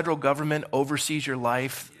more the federal government oversees your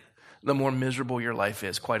life, the more miserable your life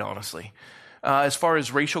is, quite honestly. As far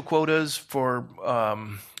as racial quotas for,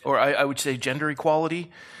 or I would say gender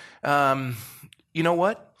equality, you know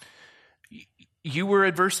what? You were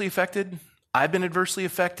adversely affected. I've been adversely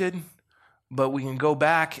affected. But we can go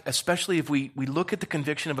back, especially if we look at the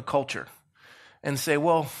conviction of a culture and say,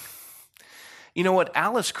 well, you know what?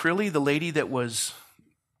 Alice Crilly, the lady that was,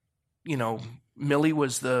 Millie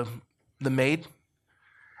was the maid.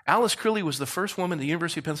 Alice Crilly was the first woman at the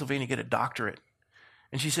University of Pennsylvania to get a doctorate.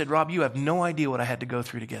 And she said, Rob, you have no idea what I had to go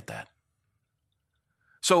through to get that.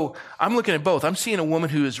 So I'm looking at both. I'm seeing a woman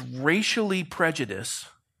who is racially prejudiced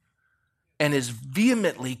and is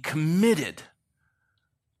vehemently committed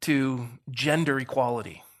to gender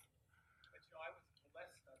equality.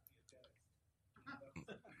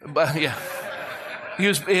 But yeah,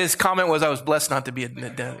 his comment was, "I was blessed not to be a."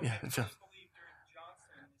 Yeah.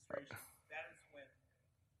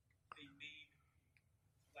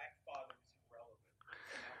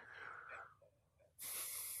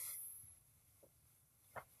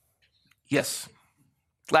 Yes.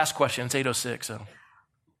 Last question. It's 8:06. So.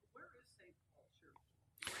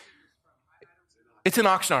 It's in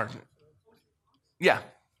Oxnard. Yeah.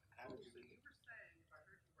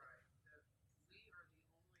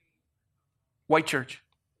 White church.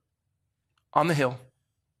 On the hill.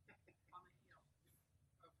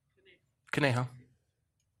 Conejo.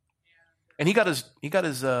 And he got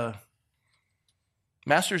his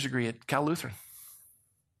master's degree at Cal Lutheran.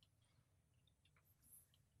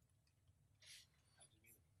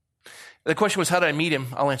 The question was, how did I meet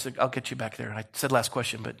him? I'll get you back there. I said last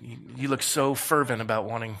question, but you look so fervent about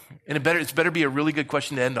wanting, and it's better be a really good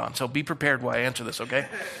question to end on. So be prepared while I answer this, okay?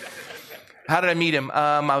 How did I meet him?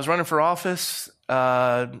 I was running for office,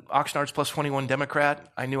 Oxnard's plus 21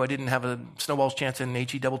 Democrat. I knew I didn't have a snowball's chance in an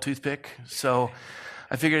HE double toothpick. So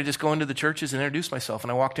I figured I'd just go into the churches and introduce myself.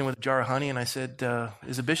 And I walked in with a jar of honey and I said,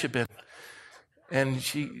 is the bishop in? And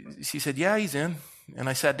she said, yeah, he's in. And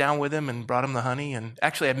I sat down with him and brought him the honey. And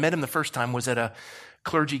actually, I met him the first time was at a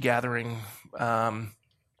clergy gathering. And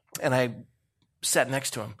I sat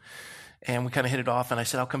next to him. And we kind of hit it off. And I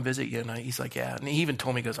said, I'll come visit you. And he's like, yeah. And he even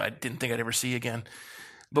told me, he goes, I didn't think I'd ever see you again.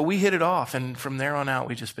 But we hit it off. And from there on out,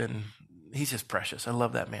 he's just precious. I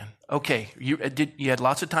love that man. Okay. You had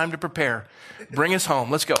lots of time to prepare. Bring us home.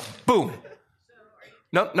 Let's go. Boom.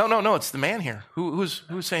 No. It's the man here. Who's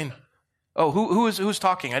saying, oh, who's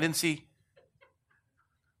talking? I didn't see.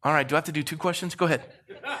 All right, do I have to do 2 questions? Go ahead.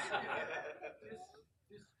 Just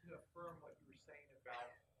to affirm what you were saying about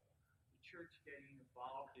the church getting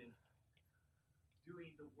involved in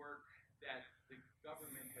doing the work that the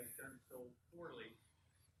government has done so poorly.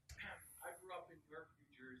 I grew up in Newark, New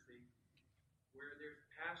Jersey, where there's a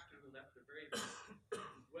pastor who left a very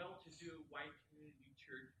well-to-do white community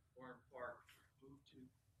church, Orange Park, moved to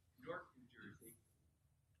Newark, New Jersey,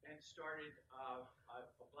 and started a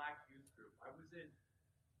black youth group. I was in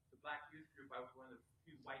Black youth group. I was one of the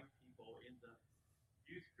few white people in the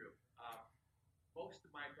youth group. Most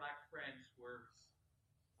of my black friends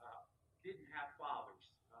didn't have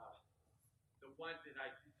fathers. The friend that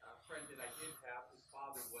I did have, his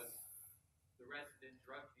father was the resident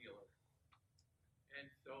drug dealer. And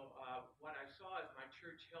so what I saw is my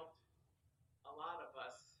church helped a lot of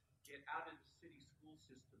us get out of the city school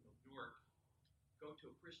system of Newark, go to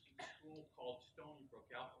a Christian school called Stony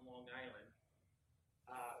Brook out on Long Island.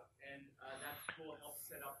 And that school helped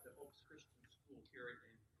set up the Oaks Christian School here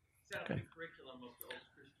and set up the curriculum of the Oaks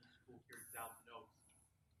Christian School here in South Oaks.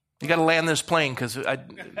 You got to land this plane because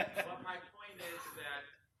But my point is that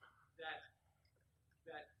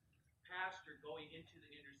pastor going into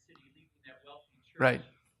the inner city, leaving that wealthy church,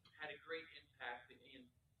 had a great impact in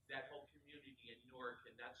that whole community in Newark,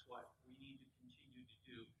 and that's what we need to continue to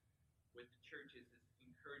do with the churches, is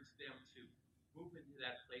encourage them to move into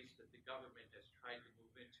that place that the government has tried to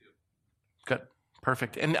move into. Good.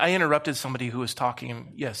 Perfect. And I interrupted somebody who was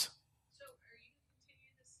talking. Yes. So are you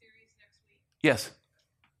continuing this series next week? Yes.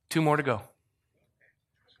 2 more to go.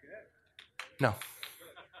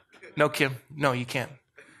 No, Kim. No, you can't.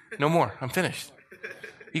 No more. I'm finished.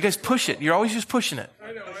 You guys push it. You're always just pushing it.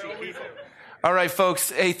 I know, I always do. All right, folks.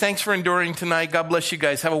 Hey, thanks for enduring tonight. God bless you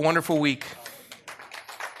guys. Have a wonderful week.